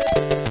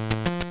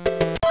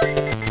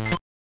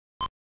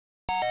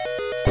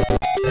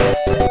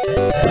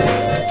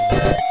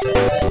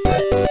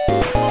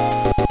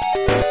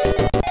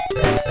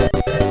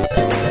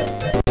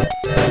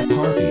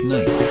 Harpy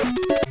Knight.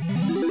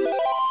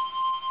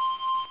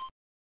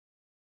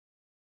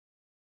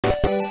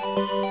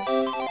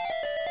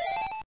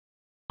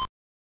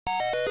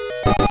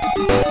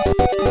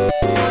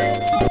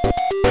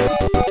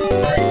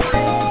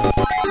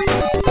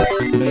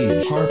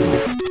 Mage Harpy.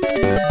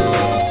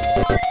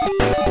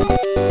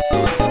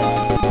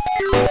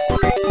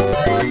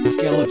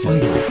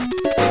 Skeleton.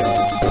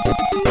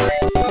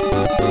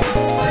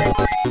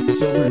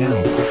 Silver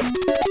Owl.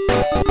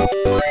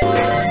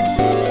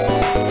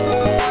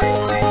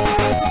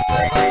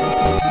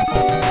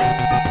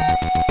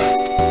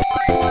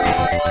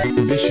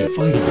 Bishop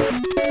Fighter.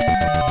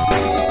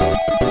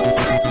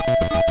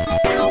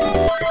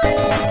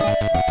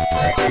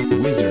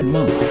 Wizard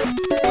Monk.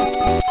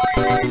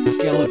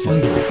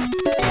 Skeleton.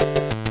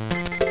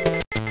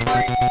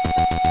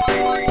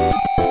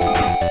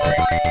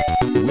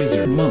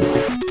 Wizard Monk.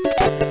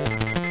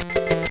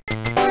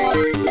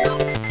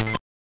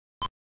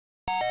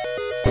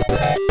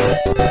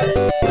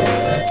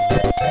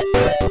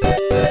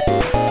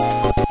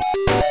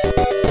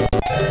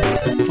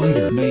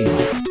 Fighter Mage.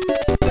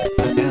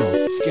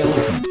 Owl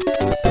Skeleton.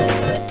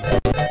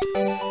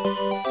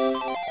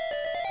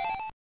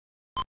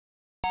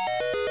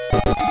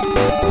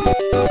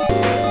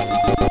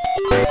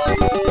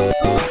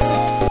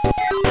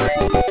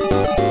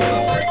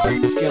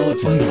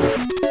 Skeleton.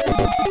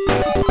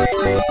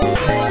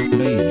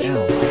 Mage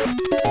Owl.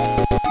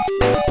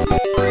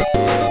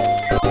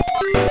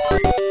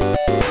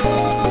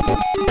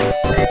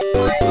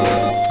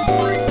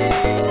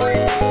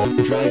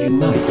 Dragon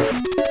Knight.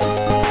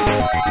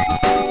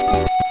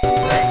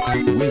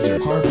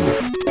 Wizard Harpy.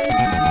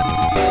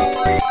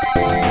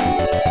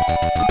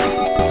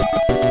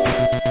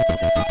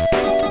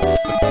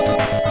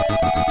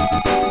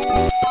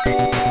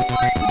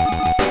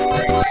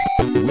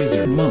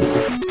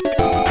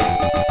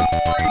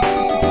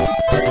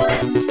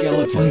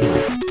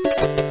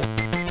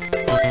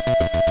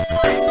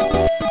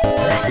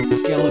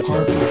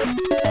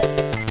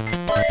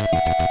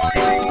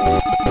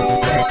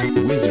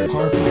 Wizard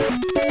Harpy.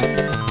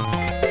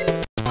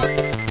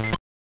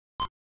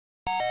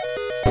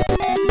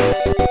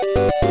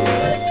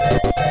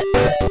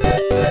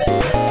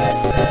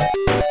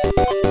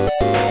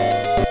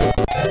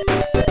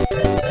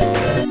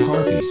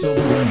 Harpy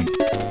Silver Knight.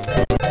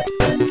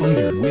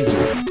 Fighter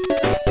Wizard.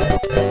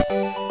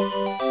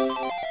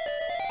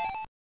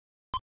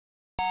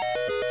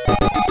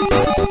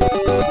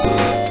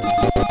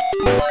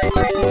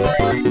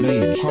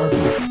 Mage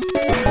Harpy.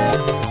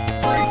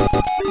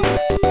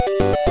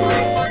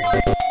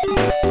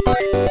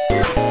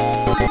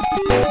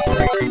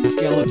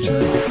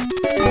 Skeleton.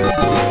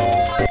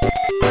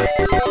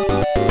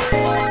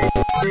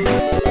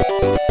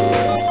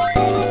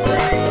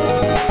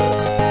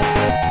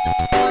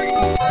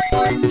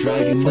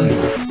 Dragon Knight.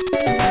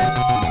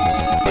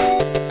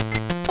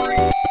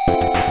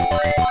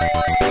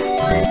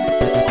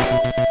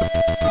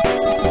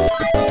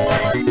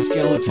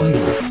 Skeleton.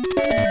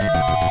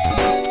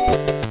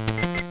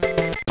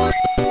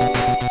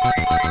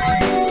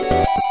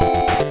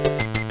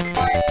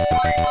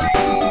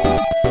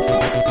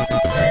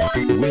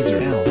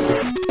 Wizard Owl.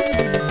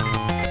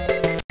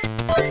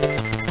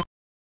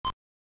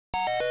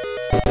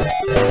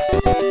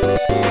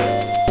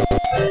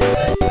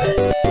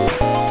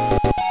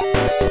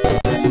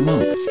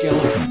 Monk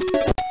Skeleton.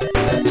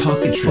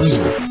 Cockatrice.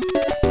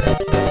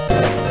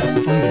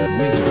 Fighter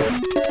Wizard.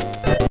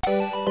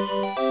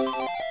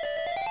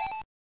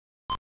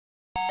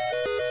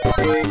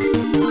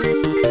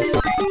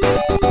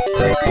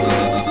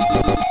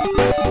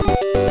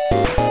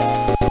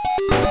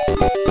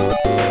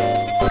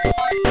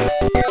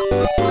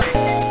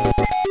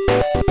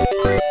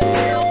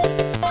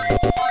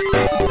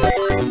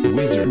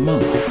 Wizard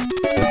Monk.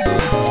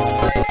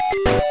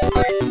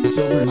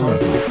 Silver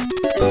Harpy.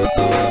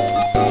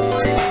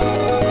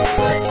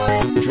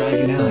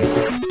 Dragon Eye.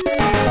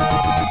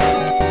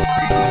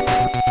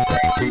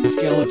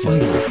 Skeleton.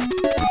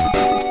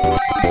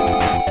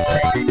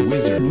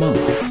 Wizard Monk.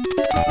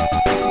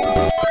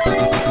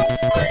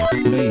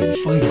 Mage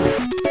Fighter.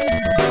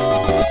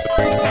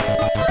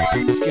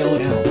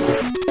 Skeleton.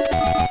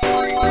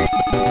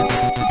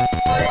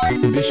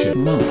 Bishop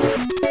Monk.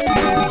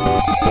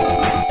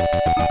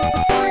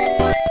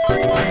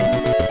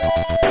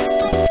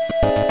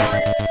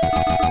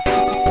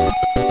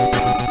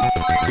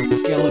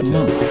 Skeleton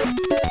Monk.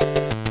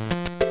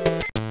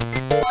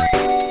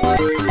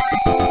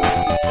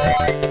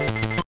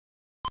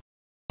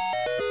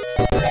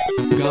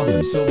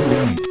 Goblin Silver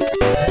Knight.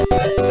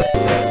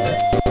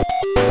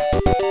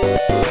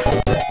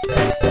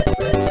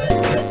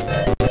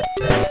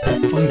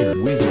 Fighter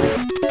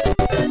Wizard.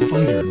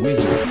 Fighter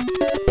Wizard.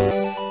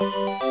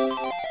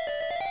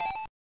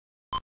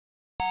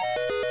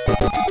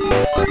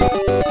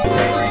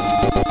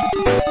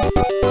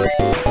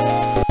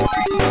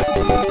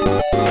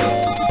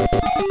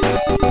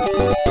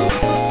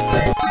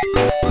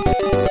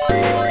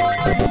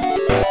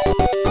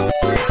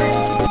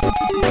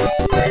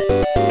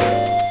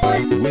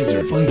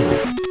 Wizard Fighter.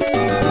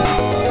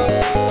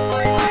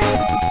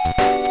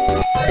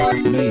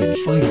 Mage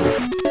Fighter.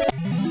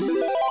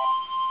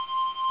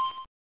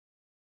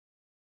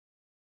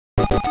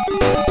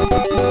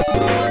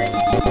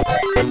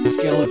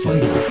 Skeleton.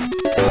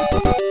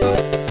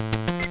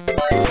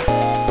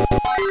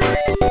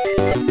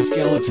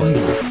 Skeleton.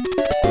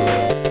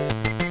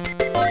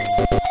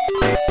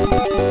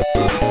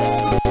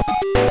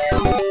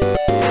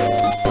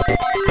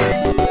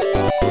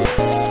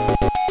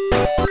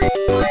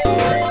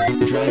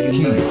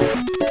 Dragon Knight.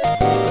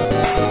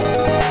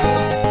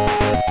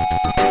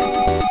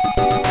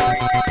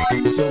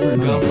 Silver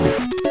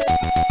Goblin.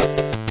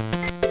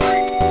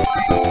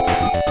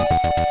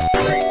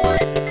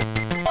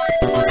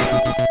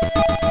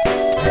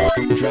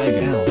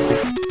 Dragon Owl.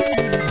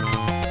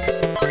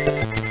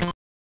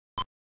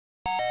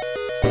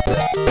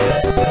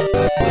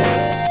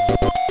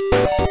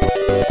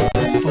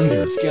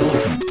 Fighter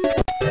Skeleton.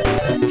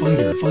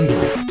 Fighter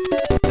Fighter.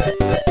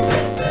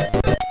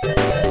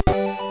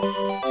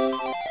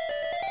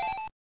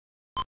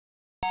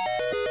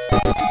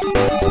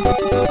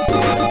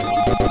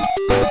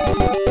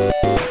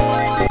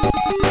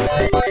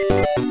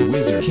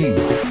 Wizard King.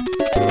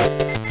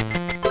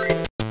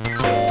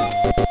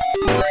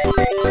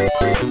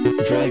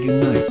 Dragon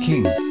Knight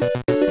King.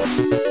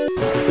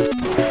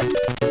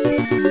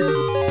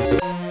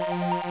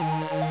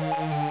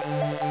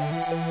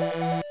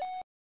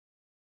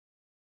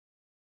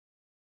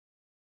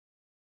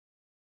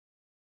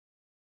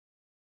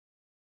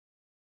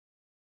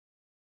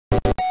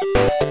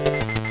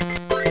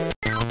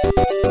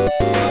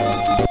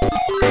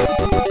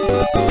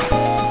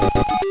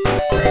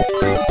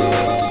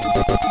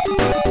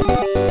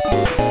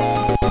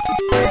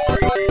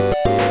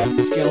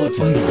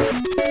 Skeleton.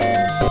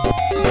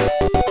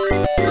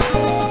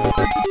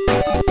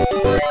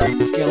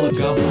 Skeleton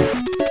Goblin.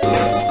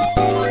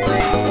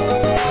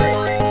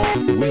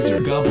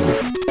 Wizard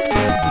Goblin.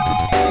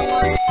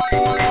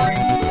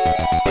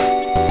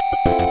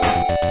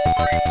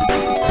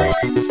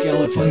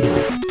 skeleton,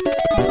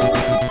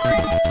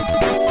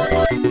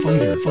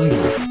 thunder,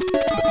 thunder,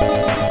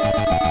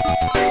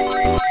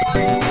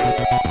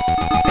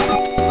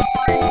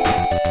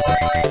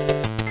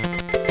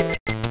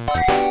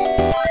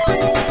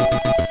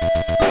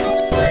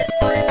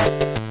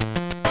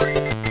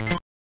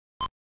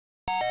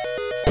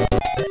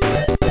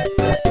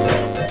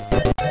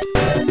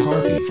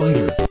 harpy,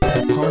 thunder,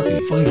 harpy,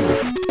 thunder.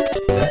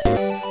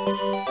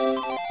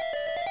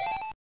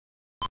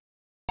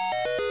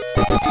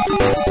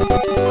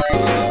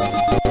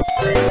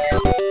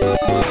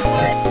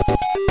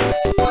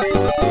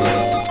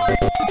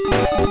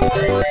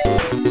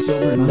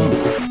 Silver monk,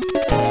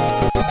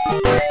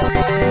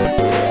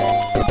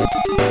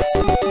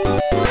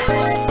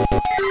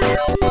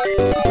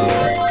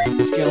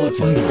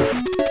 skeleton,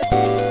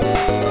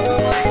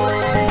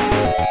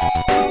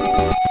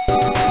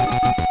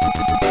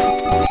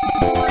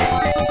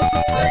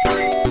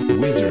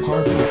 wizard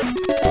harpy,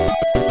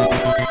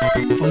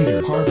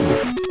 thunder harpy,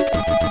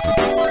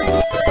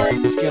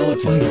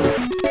 skeleton,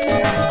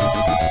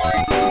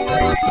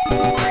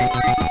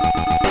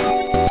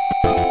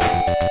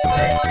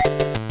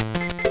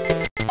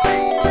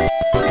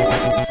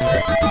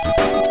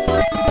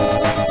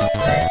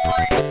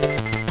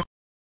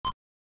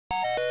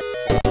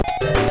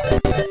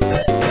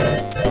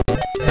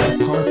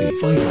 harpy,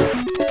 thunder,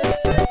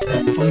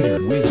 thunder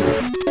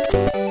wizard,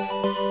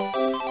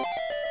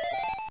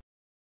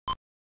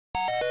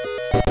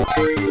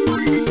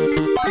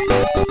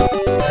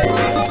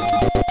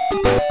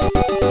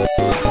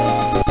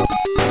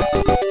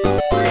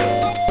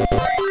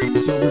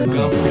 silver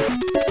goblin,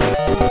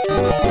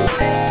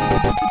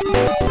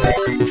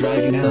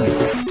 dragon eye,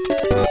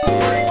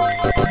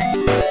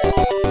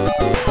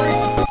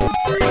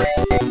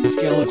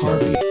 skeleton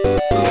harpy,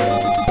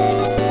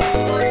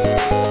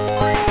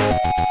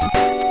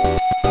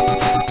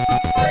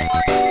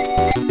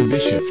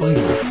 bishop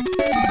thunder,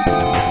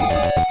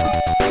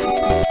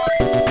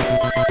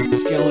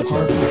 skeleton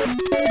harpy,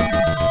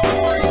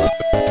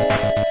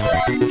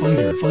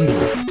 thunder, thunder,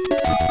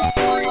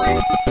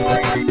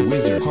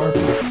 wizard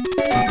harpy,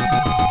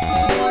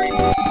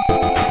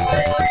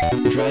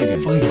 dragon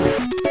thunder,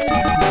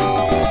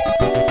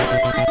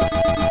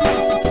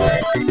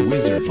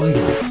 wizard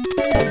thunder,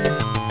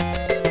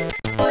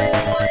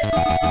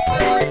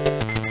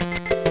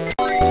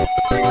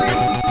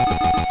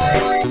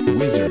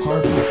 wizard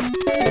harpy,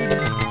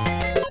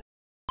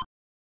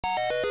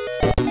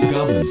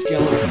 goblin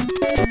skeleton,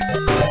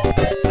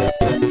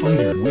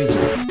 thunder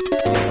wizard,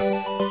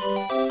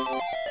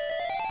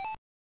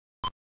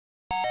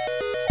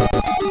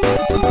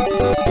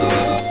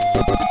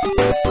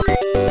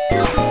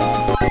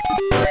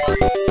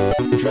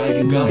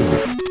 dragon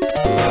goblin,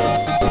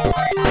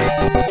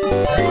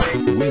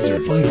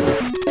 wizard thunder,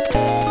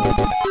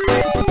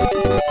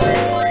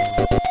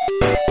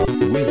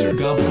 wizard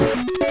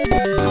goblin,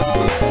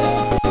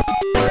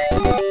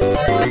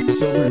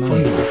 silver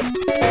thunder,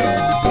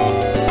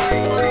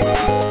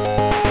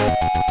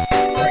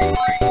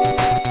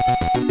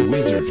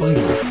 wizard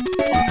thunder,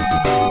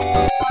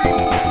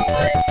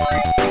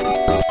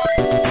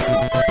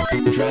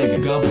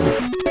 dragon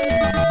goblin,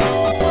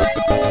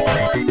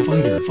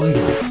 thunder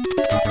thunder,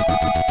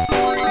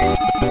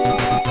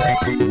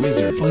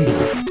 wizard thunder,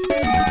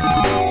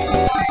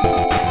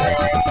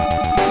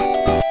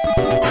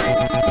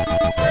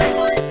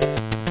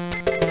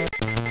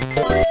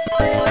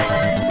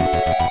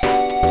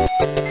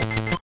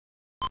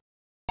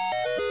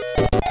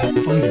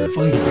 thunder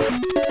thunder,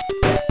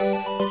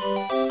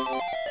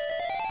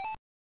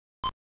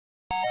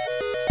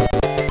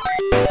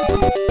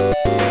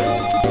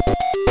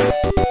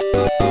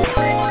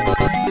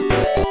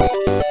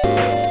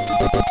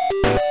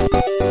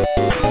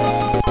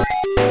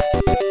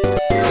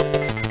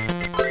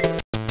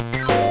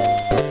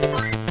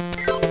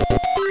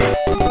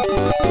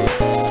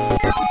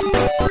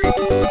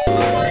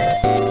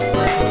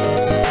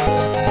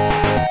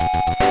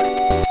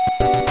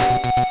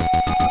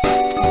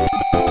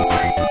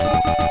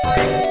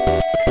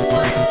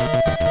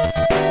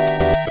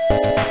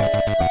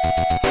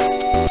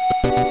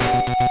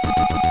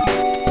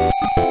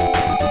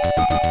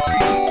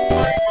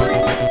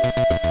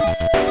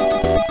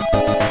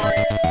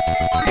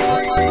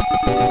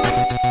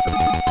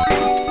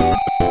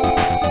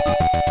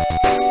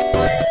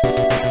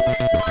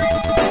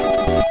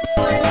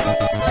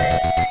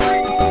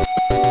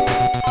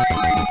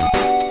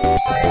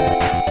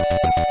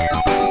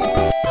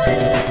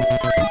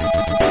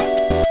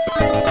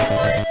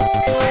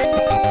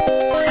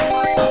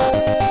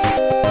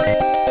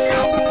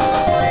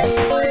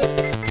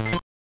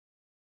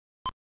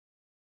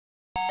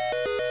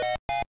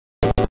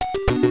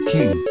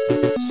 king,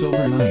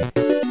 silver knight,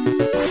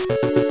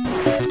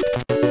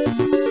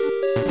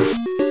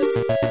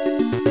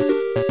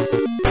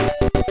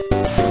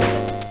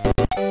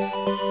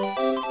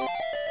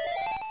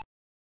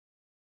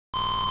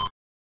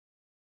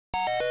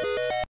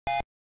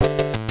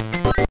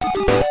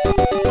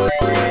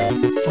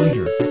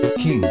 thunder,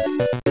 king,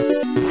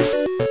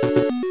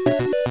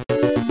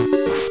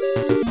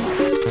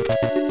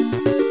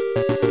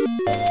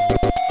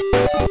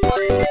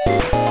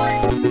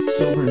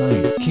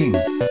 King.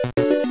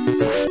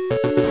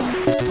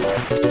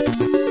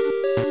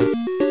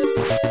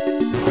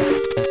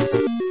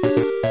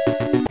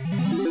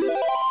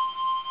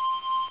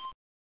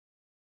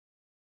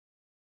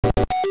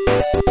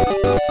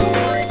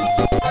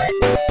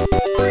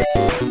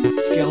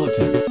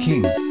 Skeleton,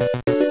 King.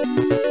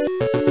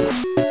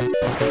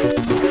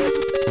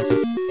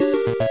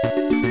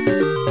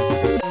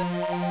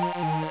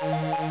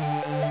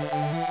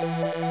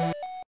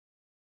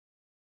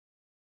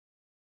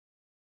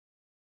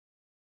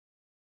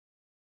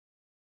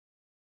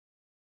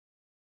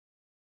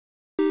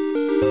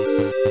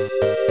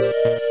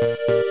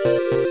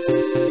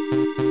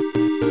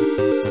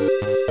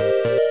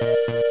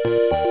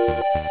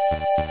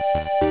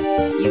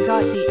 You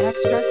got the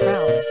extra crown.